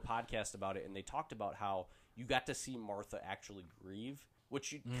listened to a podcast about it, and they talked about how you got to see Martha actually grieve,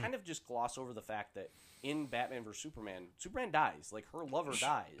 which you kind of just gloss over the fact that in Batman vs Superman, Superman dies, like her lover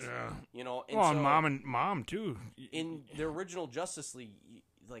dies, Yeah. And Well, so and mom too. in the original Justice League,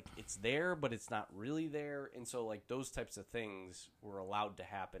 like it's there, but it's not really there, and so like those types of things were allowed to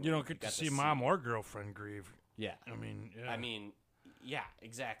happen. You don't get to got see mom or girlfriend grieve. Yeah, I mean, yeah,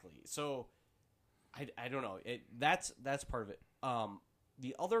 exactly. So I don't know. That's part of it.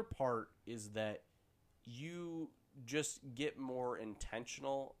 The other part is that you just get more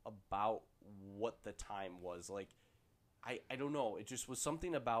intentional about what the time was. Like I don't know. It just was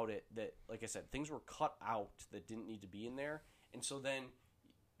something about it that, like I said, things were cut out that didn't need to be in there, and so then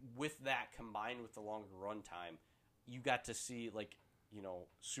with that combined with the longer runtime, you got to see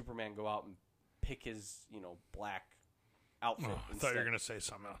Superman go out and pick his black outfit. Oh, I thought you were going to say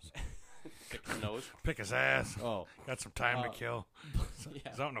something else. Pick his nose. Pick his ass. Oh, Got some time to kill. Yeah.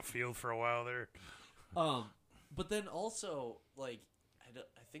 He's out in the field for a while there. But then also, like, I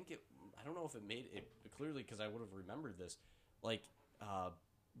think I don't know if it made it clearly because I would have remembered this. Like,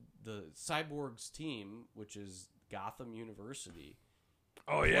 the Cyborg's team, which is Gotham University.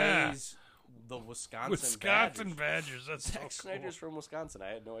 Oh, yeah. Plays the Wisconsin Badgers. That's so Zack cool. Snyder's from Wisconsin. I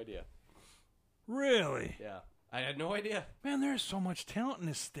had no idea. Really? Yeah. I had no idea. Man, there's so much talent in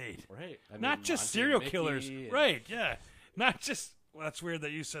this state. Right. I mean, Not just Monty serial Mickey killers. and- Right, yeah. Not just... Well, that's weird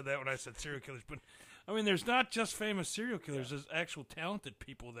that you said that when I said serial killers. But, I mean, there's not just famous serial killers. There's actual talented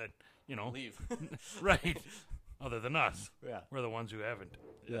people that, you know... Leave. Right. Other than us. Yeah. We're the ones who haven't.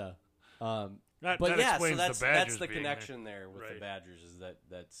 Yeah. That But yeah, so explains that's the Badgers that's the being connection there with Right. the Badgers is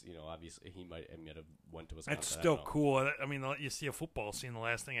that's obviously he might have went to Wisconsin. That's I still don't know. cool. I mean, you see a football scene, the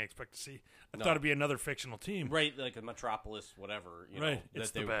last thing I expect to see. I No. thought it'd be another fictional team. Right, like a Metropolis, whatever. You Right, know,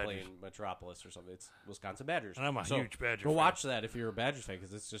 it's that they the were Badgers. playing Metropolis or something. It's Wisconsin Badgers, And I'm a So, huge Badger Go fan. watch that if you're a Badgers fan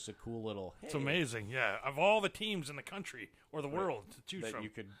because it's just a cool little. It's hey, amazing, yeah. Of all the teams in the country or the world to choose that from, you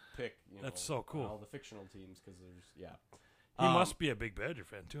could pick. That's so cool. All the fictional teams because there's he must be a big Badger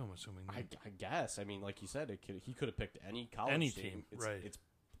fan too. I'm assuming. I guess. I mean, like you said, he could have picked any college Any team. team, It's, right.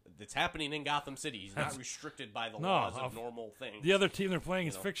 It's happening in Gotham City. He's not That's- restricted by the No, laws of of- normal things. The other team they're playing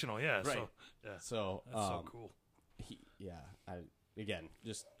is You know. fictional, yeah. Right. So, yeah, So that's so cool. Again,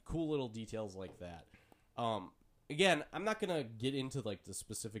 just cool little details like that. Again, I'm not gonna get into like the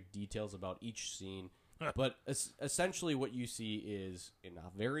specific details about each scene, but essentially what you see is in a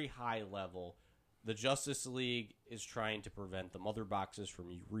very high level, the Justice League is trying to prevent the Mother Boxes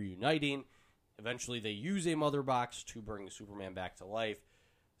from reuniting. Eventually, they use a Mother Box to bring Superman back to life.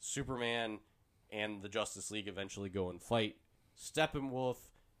 Superman and the Justice League eventually go and fight Steppenwolf,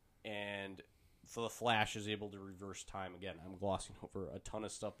 and the Flash is able to reverse time. Again, I'm glossing over a ton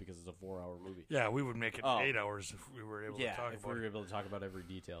of stuff because it's a 4-hour movie. Yeah, we would make it Oh. 8 hours if we were able to talk if about we were it. able to talk about every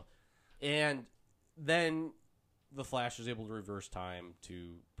detail. And then the Flash is able to reverse time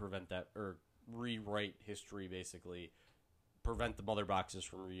to prevent that, or rewrite history, basically, prevent the Mother Boxes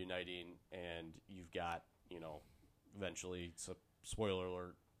from reuniting, and you've got, eventually, spoiler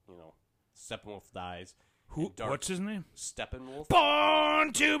alert, Steppenwolf dies. Who? What's his name? Steppenwolf.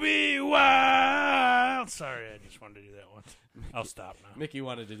 Born to be wild. Sorry, I just wanted to do that one. I'll stop now. Mickey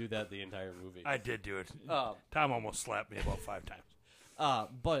wanted to do that the entire movie. I did do it. Uh, Tom almost slapped me about 5 times.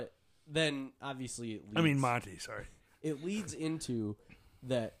 But then, obviously, it leads, Monty, sorry. it leads into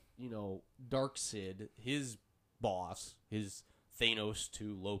that, Darkseid, his boss, his Thanos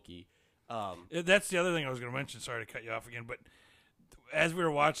to Loki. That's the other thing I was going to mention. Sorry to cut you off again, but as we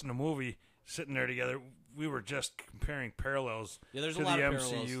were watching the movie, sitting there together, we were just comparing parallels There's to a lot the of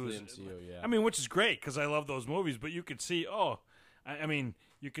parallels to MCU's. the MCU, yeah. I mean, which is great because I love those movies, but you could see, I mean,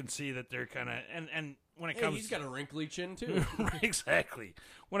 you can see that they're kind of, and when it comes, he's got a wrinkly chin, too. right, exactly.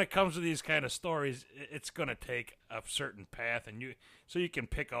 When it comes to these kind of stories, it's going to take a certain path, and you can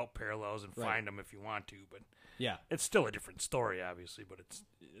pick out parallels and Right. find them if you want to, but Yeah. it's still a different story, obviously. But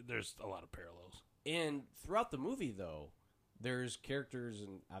there's a lot of parallels. And throughout the movie, though, there's characters,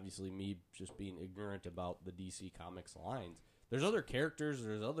 and obviously me just being ignorant about the DC Comics lines, there's other characters,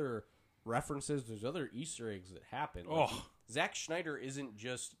 there's other references, there's other Easter eggs that happen. Like, Oh. Zack Snyder isn't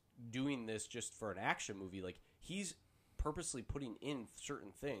just doing this just for an action movie. Like, he's purposely putting in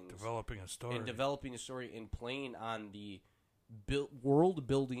certain things. Developing a story. And developing a story and playing on the world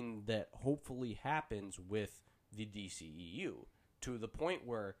building that hopefully happens with the DCEU to the point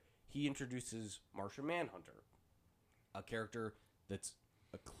where he introduces Martian Manhunter, a character that's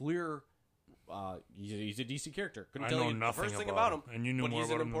a clear. He's a DC character. Couldn't I tell know you the nothing first thing about about him, him, and you knew but more he's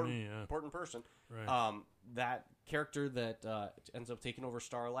about an him than important, me, yeah. important person. Right. That character that ends up taking over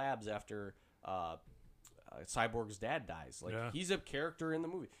Star Labs after Cyborg's dad dies. Like, Yeah. he's a character in the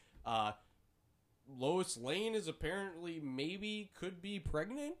movie. Lois Lane is apparently could be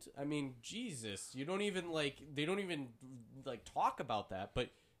pregnant. I mean, Jesus, they don't even talk about that. But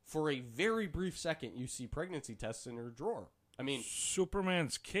for a very brief second, you see pregnancy tests in her drawer. I mean,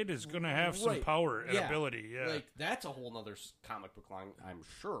 Superman's kid is going to have some right. power and Yeah. ability. Yeah. like, that's a whole nother comic book line, I'm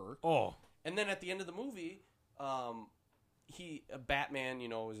sure. oh, And then at the end of the movie, Batman,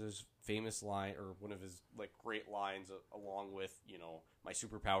 is his famous line, or one of his great lines, along with my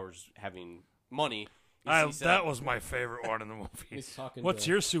superpowers having money. is he said- that was my favorite one in the movie. He's talking What's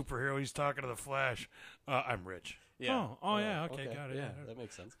to- your superhero? He's talking to the Flash. I'm rich. Yeah. Oh, yeah. Okay, got it. Yeah, that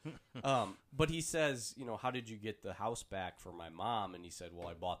makes sense. But he says, how did you get the house back for my mom? And he said, well,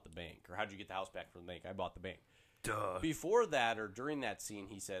 I bought the bank. Or how did you get the house back from the bank? I bought the bank. Duh. Before that, or during that scene,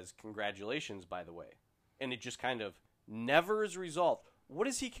 he says, congratulations, by the way. And it just kind of never is resolved. What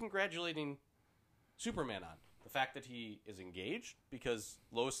is he congratulating Superman on? The fact that he is engaged because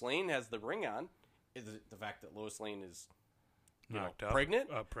Lois Lane has the ring on? Is it the fact that Lois Lane is Knocked up. pregnant?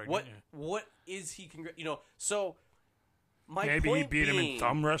 Pregnant, What is he so my Maybe he point beat him in being,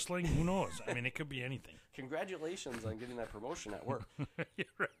 thumb wrestling. Who knows? I mean, it could be anything. Congratulations on getting that promotion at work. You're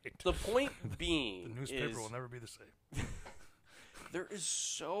right. The point being The newspaper is will never be the same. there is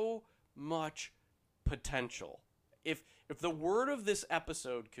so much potential. If the word of this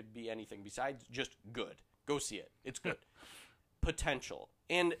episode could be anything besides just good, go see it. It's good. Potential.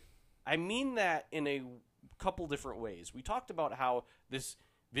 And I mean that in a couple different ways. We talked about how this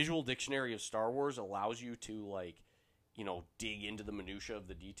visual dictionary of Star Wars allows you to dig into the minutia of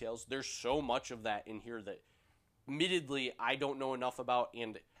the details. There's so much of that in here that admittedly I don't know enough about,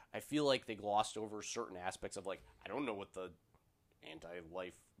 and I feel like they glossed over certain aspects of I don't know what the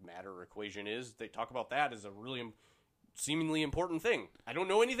anti-life matter equation is. They talk about that as a really seemingly important thing. I don't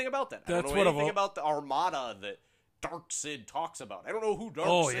know anything about that. I don't know anything about the armada that Dark Sid talks about. I don't know who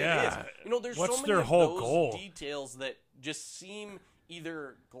Dark Sid is. There's What's so many their of whole those goal? details that just seem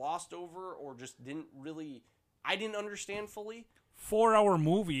either glossed over or just I didn't understand fully. 4-hour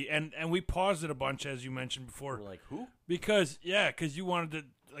movie, and we paused it a bunch, as you mentioned before. We're like, who? Because you wanted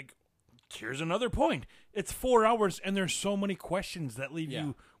to, here's another point. It's 4 hours, and there's so many questions that leave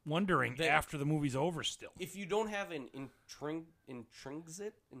you wondering after the movie's over still. If you don't have an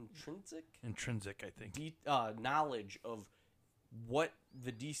intrinsic, Intrinsic, I think. knowledge of what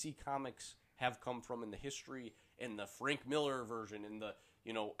the DC comics have come from in the history and the Frank Miller version and the,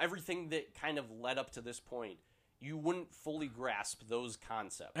 everything that kind of led up to this point, you wouldn't fully grasp those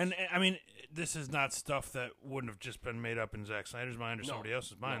concepts. And I mean, this is not stuff that wouldn't have just been made up in Zack Snyder's mind or somebody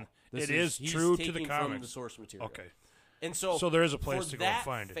else's mind. No. It is he's true to the taking comics. from the source material. Okay. And so there is a place for to go that and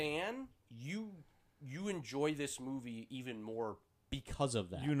find it. fan, you enjoy this movie even more because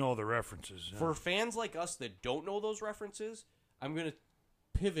of that. You know the references. Yeah. For fans like us that don't know those references, I'm going to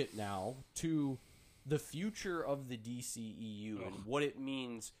pivot now to the future of the DCEU and what it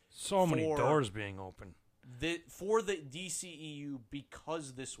means. So many doors being open. For the DCEU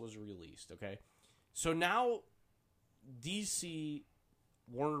because this was released, okay? So now DC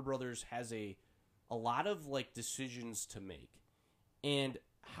Warner Brothers has a lot of decisions to make. And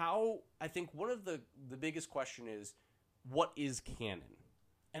how I think one of the biggest question is, what is canon?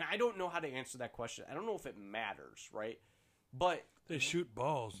 And I don't know how to answer that question. I don't know if it matters, right? But they shoot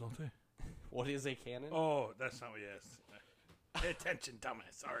balls, don't they? What is a canon? Oh, that's not what you asked. Pay attention,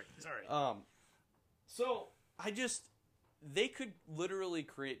 dumbass. Sorry. So they could literally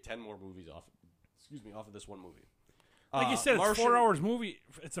create 10 more movies off of this one movie. Like you said, it's 4 hours movie.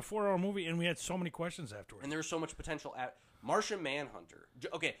 It's a 4-hour movie, and we had so many questions afterwards. And there's so much potential at Martian Manhunter.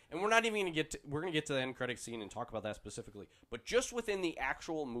 Okay, and we're not even going to get to, we're going to get to the end credit scene and talk about that specifically. But just within the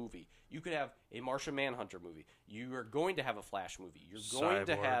actual movie, you could have a Martian Manhunter movie. You are going to have a Flash movie. You're going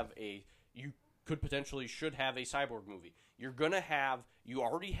to have you could potentially should have a Cyborg movie. You're going to have, you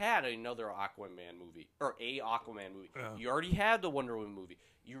already had another Aquaman movie, or a Aquaman movie. Yeah. You already had the Wonder Woman movie.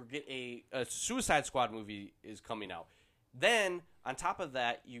 You get a Suicide Squad movie is coming out. Then, on top of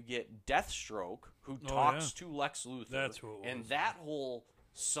that, you get Deathstroke, who talks to Lex Luthor. That's who it was. And that whole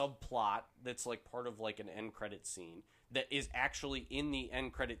subplot that's part of an end credit scene that is actually in the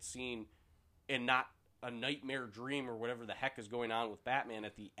end credit scene and not a nightmare dream or whatever the heck is going on with Batman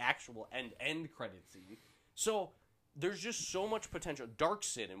at the actual end credit scene. So, there's just so much potential.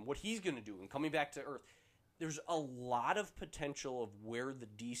 Darkseid and what he's going to do and coming back to Earth. There's a lot of potential of where the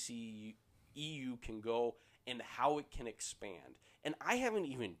DC EU can go and how it can expand. And I haven't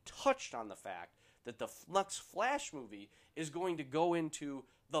even touched on the fact that the next Flash movie is going to go into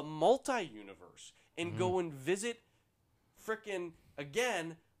the multi-universe and go and visit frickin',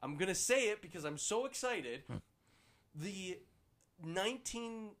 again, I'm going to say it because I'm so excited, the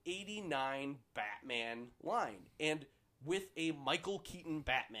 1989 Batman line. And with a Michael Keaton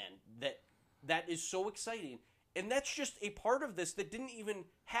Batman that is so exciting. And that's just a part of this that didn't even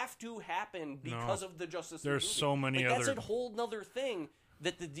have to happen because of the Justice League movie. There's so many other... That's a whole nother thing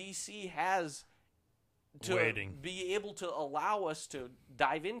that the DC has to be able to allow us to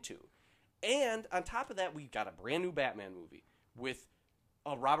dive into. And on top of that, we've got a brand new Batman movie with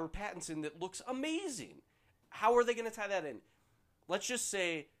a Robert Pattinson that looks amazing. How are they going to tie that in? Let's just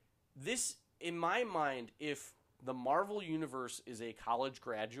say this, in my mind, if the Marvel Universe is a college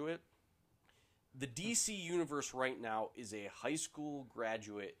graduate, the DC Universe right now is a high school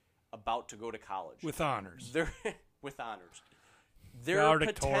graduate about to go to college. With honors. With honors. Their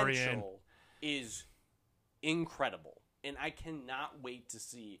potential is incredible. And I cannot wait to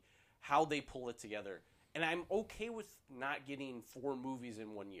see how they pull it together. And I'm okay with not getting 4 movies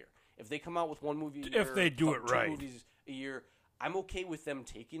in 1 year. If they come out with 1 movie a year, If they do it 2 right. movies a year, I'm okay with them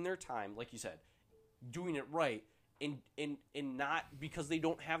taking their time, like you said, doing it right, and not because they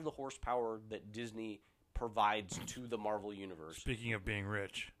don't have the horsepower that Disney provides to the Marvel universe. Speaking of being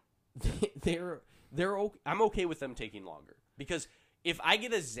rich. I'm okay with them taking longer, because if I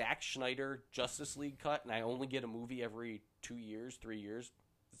get a Zack Snyder Justice League cut and I only get a movie every 2 years, 3 years,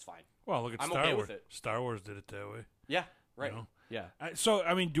 it's fine. Well, look at I'm Star okay Wars. with it. Star Wars did it that way. Yeah, right. You know? Yeah, So,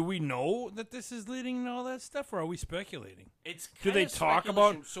 I mean, do we know that this is leading to all that stuff, or are we speculating? it's Do they kinda talk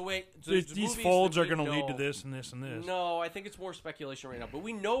speculation. about So wait, These folds are going to lead to this and this and this. No, I think it's more speculation right now. But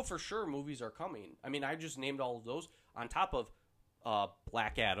we know for sure movies are coming. I mean, I just named all of those on top of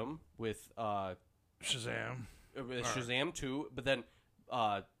Black Adam with Shazam. Shazam 2. But then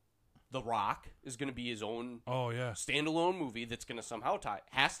The Rock is going to be his own Oh, yeah. standalone movie that's going to somehow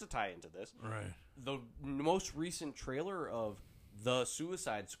has to tie into this. Right. The most recent trailer of The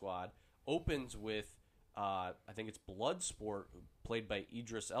Suicide Squad opens with I think it's Bloodsport, played by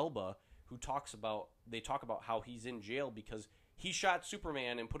Idris Elba, who talk about how he's in jail because he shot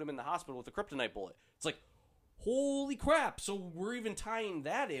Superman and put him in the hospital with a kryptonite bullet. It's like, holy crap! So we're even tying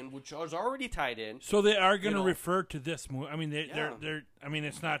that in, which was already tied in. So they are going to know. refer to this movie. I mean, Yeah. they're. I mean,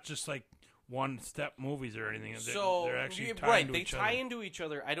 it's not just like one-step movies or anything. So they're actually yeah, tying right, to they each tie other. into each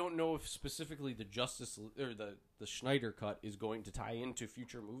other. I don't know if specifically the Justice or the Schneider cut is going to tie into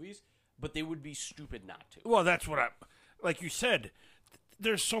future movies, but they would be stupid not to. Well, that's what like you said.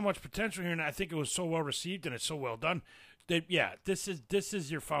 There's so much potential here, and I think it was so well received and it's so well done. That this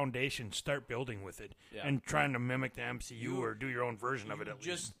is your foundation. Start building with it Yeah. and trying to mimic the MCU or do your own version of it at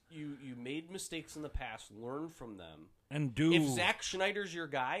least. You made mistakes in the past, learn from them. And do If Zack Schneider's your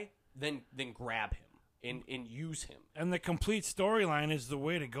guy, then grab him and use him. And the complete storyline is the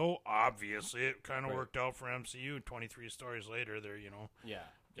way to go. Obviously, it kind of Right. worked out for MCU. 23 stories later, they're Yeah,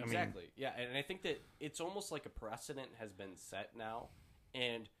 I mean- exactly. Yeah, and I think that it's almost like a precedent has been set now.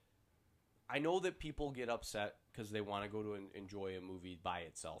 And I know that people get upset because they want to go to enjoy a movie by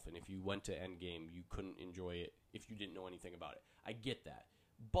itself. And if you went to Endgame, you couldn't enjoy it if you didn't know anything about it. I get that.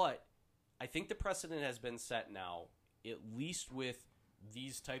 But I think the precedent has been set now, at least with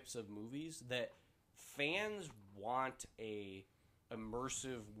these types of movies, that fans want a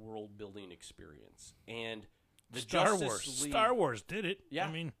immersive world building experience. And the Star Justice Wars. League, Star Wars did it. Yeah.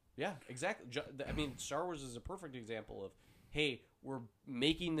 I mean, yeah, exactly. I mean, Star Wars is a perfect example of, hey, we're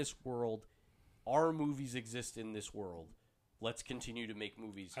making this world. Our movies exist in this world. Let's continue to make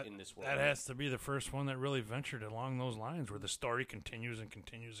movies in this world. that has to be the first one that really ventured along those lines, where the story continues and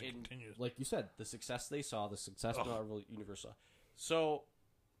continues and And continues. like you said, the success they saw, the success Marvel Universe saw. So,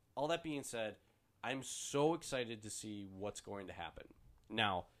 all that being said, I'm so excited to see what's going to happen.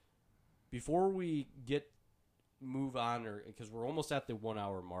 Now, before we move on, or because we're almost at the 1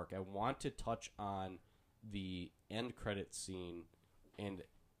 hour mark, I want to touch on the end credit scene, and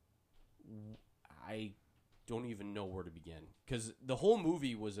I don't even know where to begin, because the whole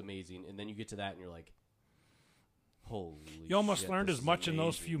movie was amazing, and then you get to that and you're like, holy You almost shit, learned this as is much in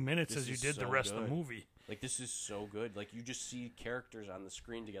those amazing. few minutes This as you is did the so rest of good. the movie. Like, this is so good. Like, you just see characters on the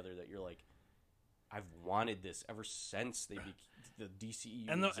screen together that you're like, I've wanted this ever since the DCEU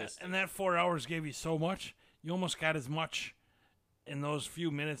And existed. and that 4 hours gave you so much. You almost got as much in those few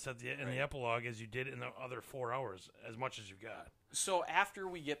minutes in the epilogue as you did in the other 4 hours, as much as you got. So after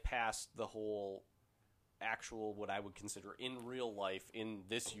we get past the whole actual, what I would consider in real life, in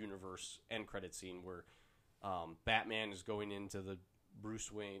this universe, end credit scene where Batman is going into the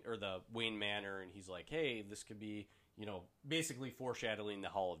Bruce Wayne, or the Wayne Manor, and he's like, hey, this could be, basically foreshadowing the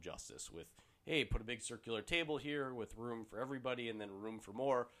Hall of Justice with, hey, put a big circular table here with room for everybody and then room for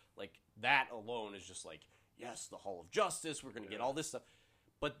more. Like, that alone is just like, yes, the Hall of Justice, we're going to get all this stuff.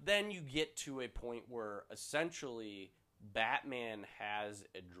 But then you get to a point where essentially Batman has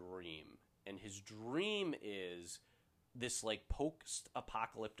a dream, and his dream is this like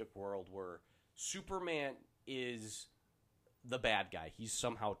post-apocalyptic world where Superman is the bad guy. He's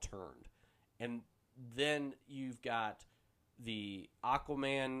somehow turned. And then you've got the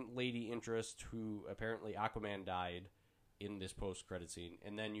Aquaman lady interest, who apparently Aquaman died in this post-credit scene.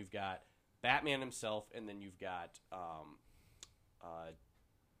 And then you've got Batman himself, and then you've got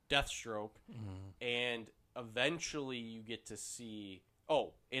Deathstroke, and eventually you get to see,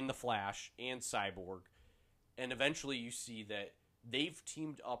 in The Flash and Cyborg, and eventually you see that they've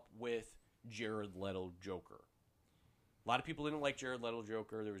teamed up with Jared Leto Joker. A lot of people didn't like Jared Leto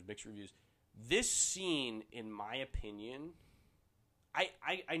Joker. There was mixed reviews. This scene, in my opinion,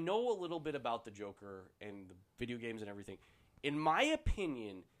 I know a little bit about the Joker and the video games and everything. In my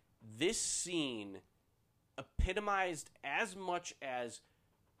opinion, this scene epitomized as much as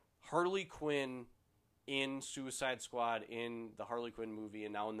Harley Quinn in Suicide Squad, in the Harley Quinn movie,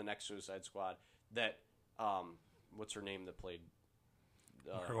 and now in the next Suicide Squad. That what's her name that played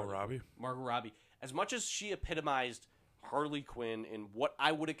Margot Robbie. Margot Robbie. As much as she epitomized Harley Quinn in what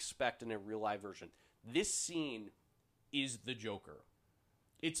I would expect in a real live version, this scene is the Joker.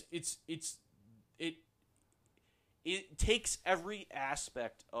 It takes every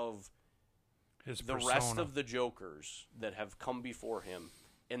aspect of His the persona. rest of the Jokers that have come before him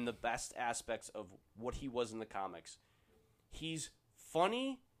and the best aspects of what he was in the comics. He's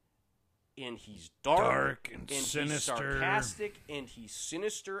funny, and he's dark and sinister. He's sarcastic, and he's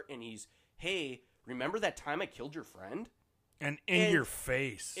sinister, and he's, hey, remember that time I killed your friend? And in your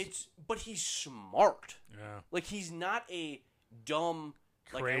face. But he's smart. Yeah. Like, he's not a dumb,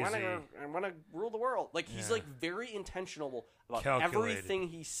 like, Crazy. I want to rule the world. Like, he's, Yeah. like, very intentional about Calculated. everything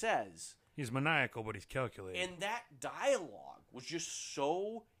he says. He's maniacal, but he's calculated. And that dialogue was just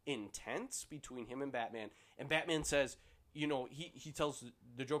so intense between him and Batman. And Batman says, you know, he tells,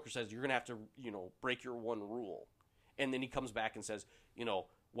 the Joker says, you're going to have to, you know, break your one rule. And then he comes back and says, you know,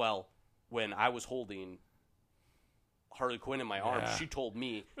 well, when I was holding Harley Quinn in my arms, she told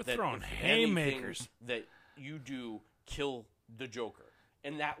me They're that throwing if haymakers. anything that you do, kill the Joker.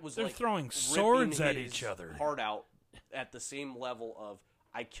 And that was They're like throwing ripping swords at his each other. heart out at the same level of,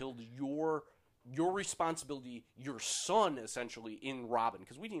 I killed your responsibility, your son, essentially, in Robin.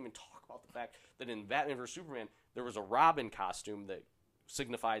 Because we didn't even talk about the fact that in Batman vs. Superman, there was a Robin costume that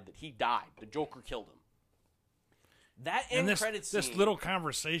signified that he died. The Joker killed him. That end and credit scene. this little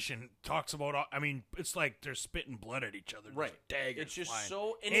conversation talks about, I mean, it's like they're spitting blood at each other. There's Right. daggers It's just flying.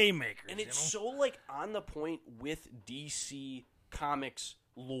 so haymakers. and it's you know? so like on the point with DC Comics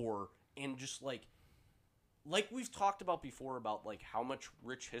lore, and just like we've talked about before about like how much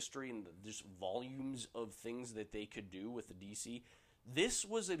rich history and just volumes of things that they could do with the DC. This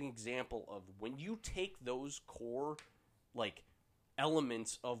was an example of when you take those core like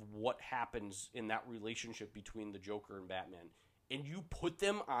elements of what happens in that relationship between the Joker and Batman, and you put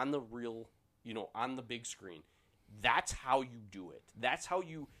them on the real, you know, on the big screen. That's how you do it. That's how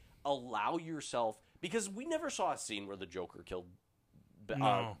you allow yourself, because we never saw a scene where the Joker killed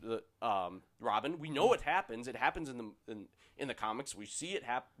No. Robin. We know it happens. It happens in the comics. We see it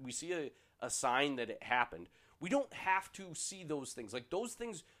we see a sign that it happened. We don't have to see those things. Like, those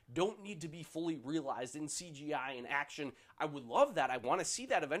things don't need to be fully realized in CGI and action. I would love that. I want to see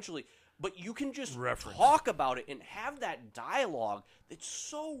that eventually. But you can just Reference. talk about it and have that dialogue that's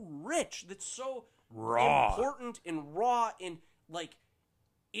so rich, that's so Raw. important and raw, and like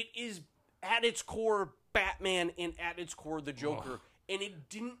it is at its core Batman and at its core the Joker. And it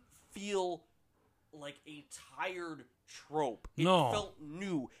didn't feel like a tired trope. It No. felt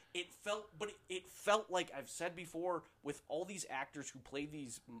new. It felt like, I've said before, with all these actors who play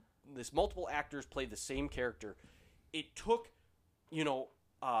this multiple actors play the same character. It took, you know,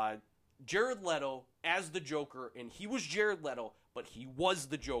 Jared Leto as the Joker, and he was Jared Leto, but he was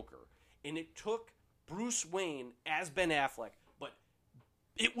the Joker. And it took Bruce Wayne as Ben Affleck, but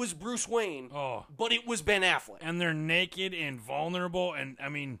it was Bruce Wayne, but it was Ben Affleck. And they're naked and vulnerable, and I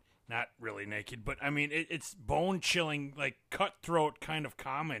mean, not really naked, but I mean, it's bone-chilling, like cutthroat kind of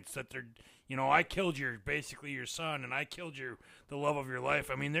comments that they're, you know, I killed basically your son, and I killed the love of your life.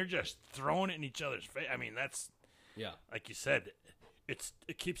 I mean, they're just throwing it in each other's face. I mean, that's, Yeah. like you said, it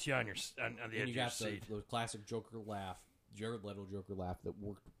keeps you on the And edge you of your got seat. the classic Joker laugh, Jared Leto Joker laugh that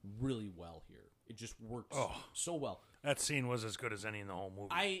worked really well here. It just worked so well. That scene was as good as any in the whole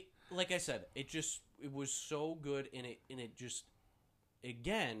movie. Like I said, it was so good, and it just,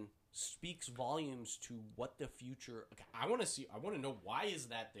 again, speaks volumes to what the future. I want to know, why is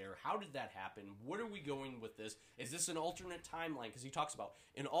that there? How did that happen? What are we going with this? Is this an alternate timeline? Because he talks about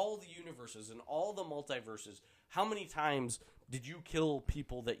in all the universes and all the multiverses, how many times did you kill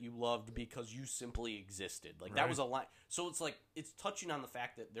people that you loved because you simply existed? Like, that was a line. So it's like, it's touching on the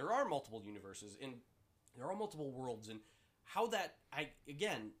fact that there are multiple universes and there are multiple worlds, and how that, I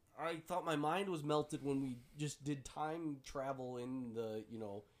thought my mind was melted when we just did time travel in the, you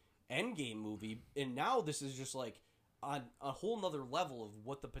know, Endgame movie, and now this is just like on a whole nother level of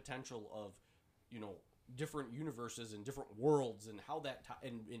what the potential of, you know, different universes and different worlds, and how that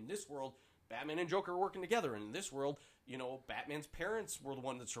and in this world, Batman and Joker are working together, and in this world, you know, Batman's parents were the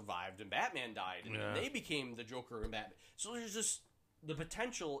one that survived, and Batman died, and they became the Joker and Batman. So there's just, the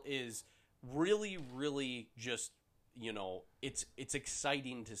potential is really, really just, you know, it's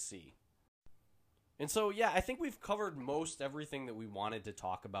exciting to see. And so, yeah, I think we've covered most everything that we wanted to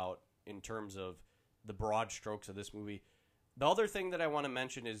talk about in terms of the broad strokes of this movie. The other thing that I want to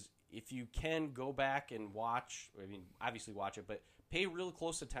mention is if you can go back and watch, I mean, obviously watch it, but pay real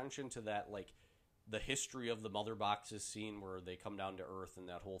close attention to that, like, the history of the Mother Boxes scene where they come down to Earth and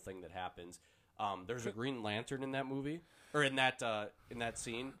that whole thing that happens. There's a Green Lantern in that movie, or in that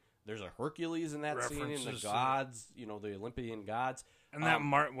scene. There's a Hercules in that scene, and the gods, the Olympian gods. And that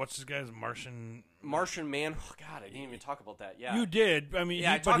what's this guy's Martian Man? Oh God, I didn't even talk about that. Yeah, you did. I mean,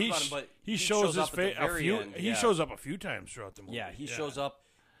 yeah, I talked about him, but he shows his face a few. He shows up a few times throughout the movie. Yeah, he shows up,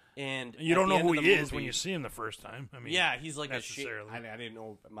 and you don't know who he is when you see him the first time. I mean, yeah, he's like necessarily. I didn't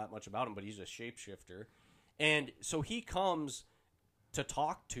know much about him, but he's a shapeshifter, and so he comes to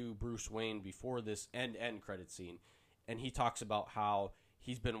talk to Bruce Wayne before this end credit scene, and he talks about how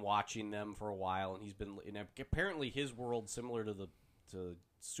he's been watching them for a while, and apparently his world, similar to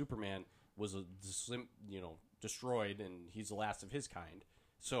Superman, was destroyed, and he's the last of his kind.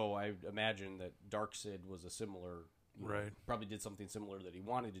 So I imagine that Darkseid was a similar, right? Probably did something similar that he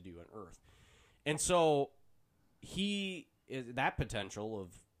wanted to do on Earth, and so he is that potential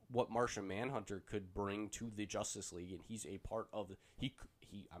of what Martian Manhunter could bring to the Justice League, and he's a part of I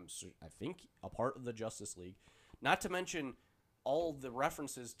think a part of the Justice League. Not to mention all the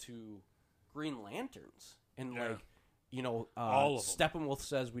references to Green Lanterns and all of them. Steppenwolf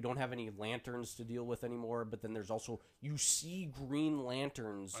says we don't have any lanterns to deal with anymore, but then there's also you see Green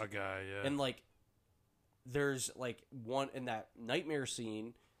Lanterns. A guy, yeah. And there's one in that nightmare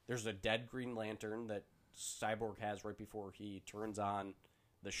scene, there's a dead Green Lantern that Cyborg has right before he turns on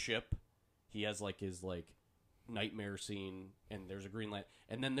the ship. He has his nightmare scene, and there's a Green Lantern.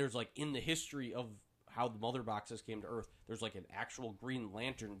 And then there's in the history of how the Mother Boxes came to Earth, there's an actual Green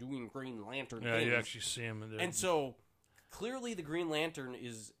Lantern doing Green Lantern things. You actually see him in there. And so clearly the Green Lantern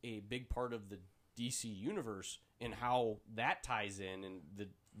is a big part of the DC universe and how that ties in, and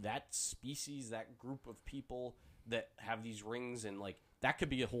that species, that group of people that have these rings, and that could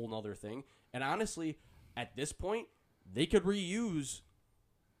be a whole nother thing. And honestly, at this point, they could reuse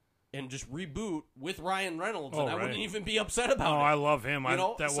and just reboot with Ryan Reynolds, and I wouldn't even be upset about it. I love him.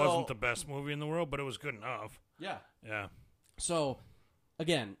 That wasn't the best movie in the world, but it was good enough. Yeah. Yeah. So,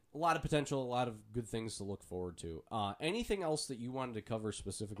 again, a lot of potential, a lot of good things to look forward to. Anything else that you wanted to cover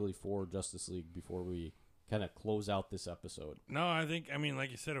specifically for Justice League before we kind of close out this episode? No, like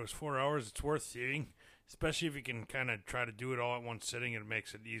you said, it was 4 hours. It's worth seeing, especially if you can kind of try to do it all at one sitting. It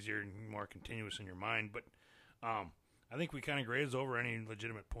makes it easier and more continuous in your mind. But I think we kind of grazed over any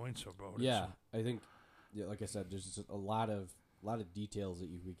legitimate points about it. Yeah, so. I think, like I said, there's just a lot of details that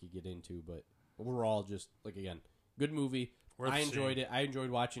we could get into, but overall, just again, good movie. I enjoyed it. I enjoyed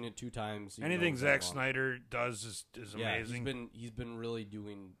watching it 2 times. Anything Zack Snyder does is amazing. Yeah, he's been really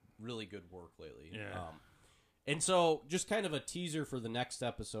doing really good work lately. Yeah. And so, just kind of a teaser for the next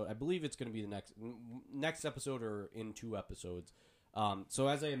episode. I believe it's going to be the next episode or in 2 episodes. So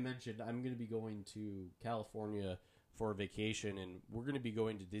as I mentioned, I'm going to be going to California for a vacation, and we're going to be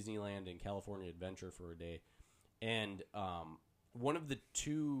going to Disneyland and California Adventure for a day. And one of the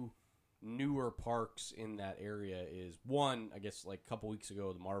 2 newer parks in that area is one, I guess a couple weeks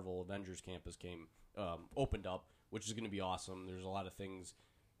ago, the Marvel Avengers campus opened up, which is going to be awesome. There's a lot of things,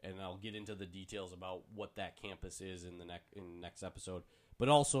 and I'll get into the details about what that campus is in the next episode. But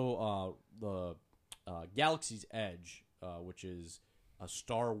also the Galaxy's Edge, which is a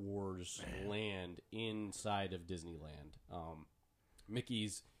Star Wars land inside of Disneyland.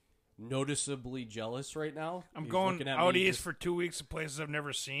 Mickey's noticeably jealous right now. I'm going out east for 2 weeks to places I've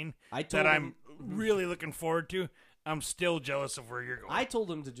never seen I'm really looking forward to. I'm still jealous of where you're going. I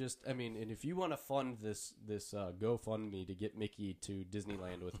told him to and if you want to fund this GoFundMe to get Mickey to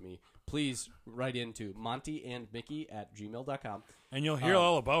Disneyland with me, please write into montyandmickey@gmail.com. And you'll hear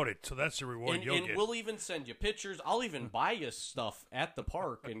all about it, so that's the reward you'll get. And we'll even send you pictures. I'll even buy you stuff at the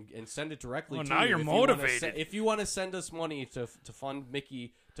park and send it directly to you. Now you're motivated. If you want to send us money to fund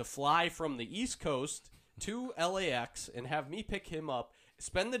Mickey to fly from the East Coast to LAX and have me pick him up,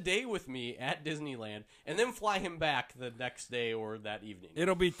 spend the day with me at Disneyland, and then fly him back the next day or that evening.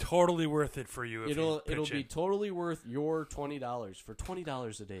 It'll be totally worth it for you. It'll be totally worth your $20. For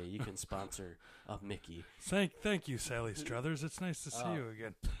 $20 a day, you can sponsor Mickey. Thank you, Sally Struthers. It's nice to see you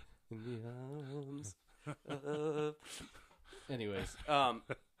again. In the arms. Anyways,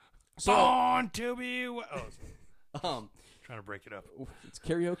 so born to be. Trying to break it up. It's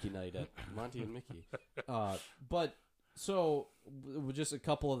karaoke night at Monty and Mickey. But. So, just a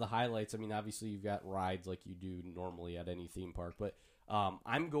couple of the highlights. I mean, obviously, you've got rides like you do normally at any theme park, but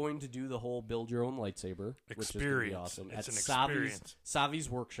I'm going to do the whole build your own lightsaber, which is going to be awesome. It's at an experience. Savi's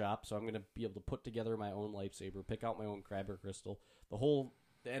workshop, so I'm going to be able to put together my own lightsaber, pick out my own Kyber crystal, the whole.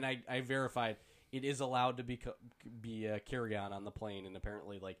 And I verified it is allowed to be carry-on on the plane, and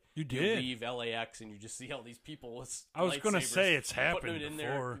apparently, like, You did? leave LAX and you just see all these people with I was going to lightsabers say it's putting happened it in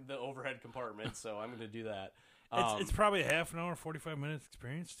before. the overhead compartment, so I'm going to do that. It's probably a half an hour, 45 minutes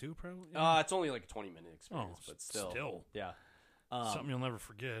experience too, probably. It's only like a 20-minute experience, Oh, but still. Yeah. Something you'll never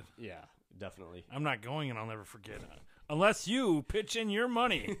forget. Yeah, definitely. I'm not going, and I'll never forget it. Unless you pitch in your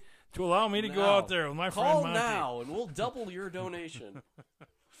money to allow me to go Now. out there with my friend Call Monty. now, and we'll double your donation.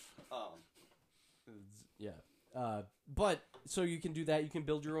 Yeah. But, so you can do that. You can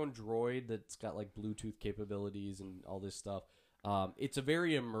build your own droid that's got, like, Bluetooth capabilities and all this stuff. It's a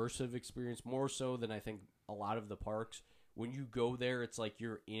very immersive experience, more so than I think a lot of the parks. When you go there, it's like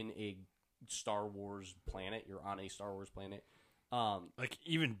you're in a Star Wars planet. You're on a Star Wars planet. Like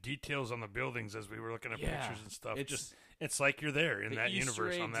even details on the buildings as we were looking at pictures and stuff. It's- It's like you're there in the that Easter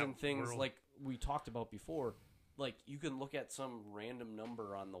universe eggs on that and things world. like we talked about before. Like you can look at some random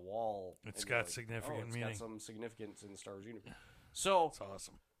number on the wall. It's and got you're like, significant it's meaning. got some significance in the Star Wars universe. So It's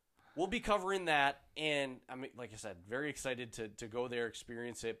awesome. we'll be covering that, and I'm like I said, very excited to go there,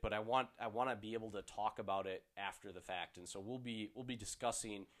 experience it. But I want to be able to talk about it after the fact, and so we'll be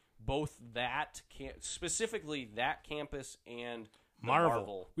discussing both that specifically that campus and the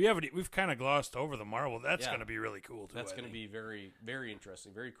Marvel. We've kind of glossed over the Marvel. That's Yeah. going to be really cool too. That's going to be very, very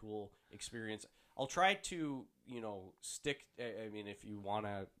interesting, very cool experience. I'll try to, stick. I mean, if you want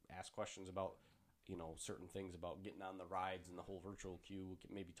to ask questions about, certain things about getting on the rides and the whole virtual queue, we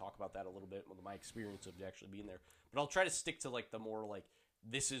can maybe talk about that a little bit with my experience of actually being there. But I'll try to stick to like the more like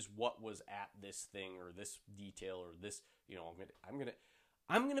this is what was at this thing or this detail or this.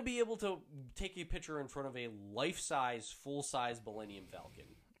 I'm gonna be able to take a picture in front of a life-size, full-size Millennium Falcon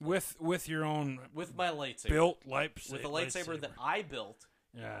with your own with my lightsaber. built lightsaber. With a lightsaber that I built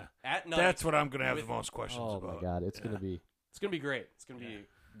Yeah. at night. That's what I'm going to have with- the most questions Oh about. my god, it's Yeah. gonna be great. It's gonna be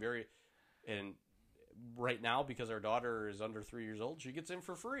very, and right now because our daughter is under 3 years old, she gets in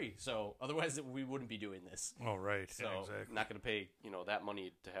for free. So otherwise we wouldn't be doing this. Oh, right. So Yeah, exactly. I'm not gonna pay that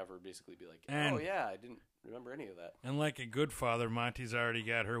money to have her basically be like, And- oh yeah, I didn't remember any of that. And like a good father, Monty's already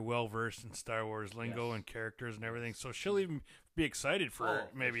got her well versed in Star Wars lingo Yes. and characters and everything. So she'll even be excited for Oh,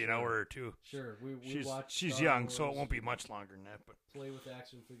 maybe for an sure. hour or two. Sure, we She's young, so it won't be much longer than that. But play with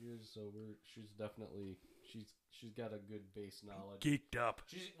action figures. So she's definitely she's got a good base knowledge. geeked up.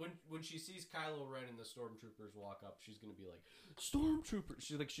 She's when she sees Kylo Ren and the stormtroopers walk up, she's gonna be like, "Stormtrooper!"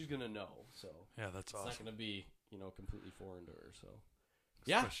 She's gonna know. So Yeah, that's it's not awesome. gonna be completely foreign to her. So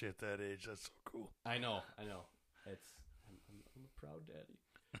yeah, Especially at that age, that's so cool. I know. It's I'm a proud daddy.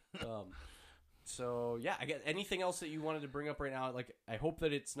 So yeah, I guess anything else that you wanted to bring up right now? Like, I hope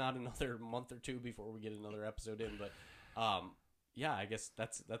that it's not another month or two before we get another episode in. But yeah, I guess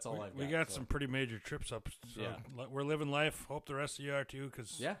that's all I've got. We got so. some pretty major trips up. So Yeah. we're living life. Hope the rest of you are too,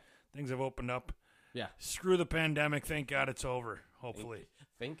 because Yeah, things have opened up. yeah. Screw the pandemic. Thank God it's over. Hopefully.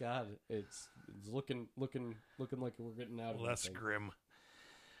 Thank God it's looking like we're getting out of Less this thing. grim.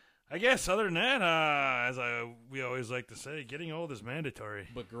 I guess other than that, as we always like to say, getting old is mandatory.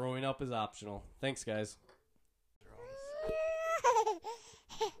 But growing up is optional. Thanks, guys.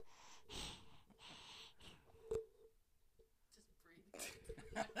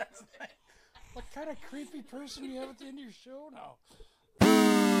 What kind of creepy person do you have at the end of your show now?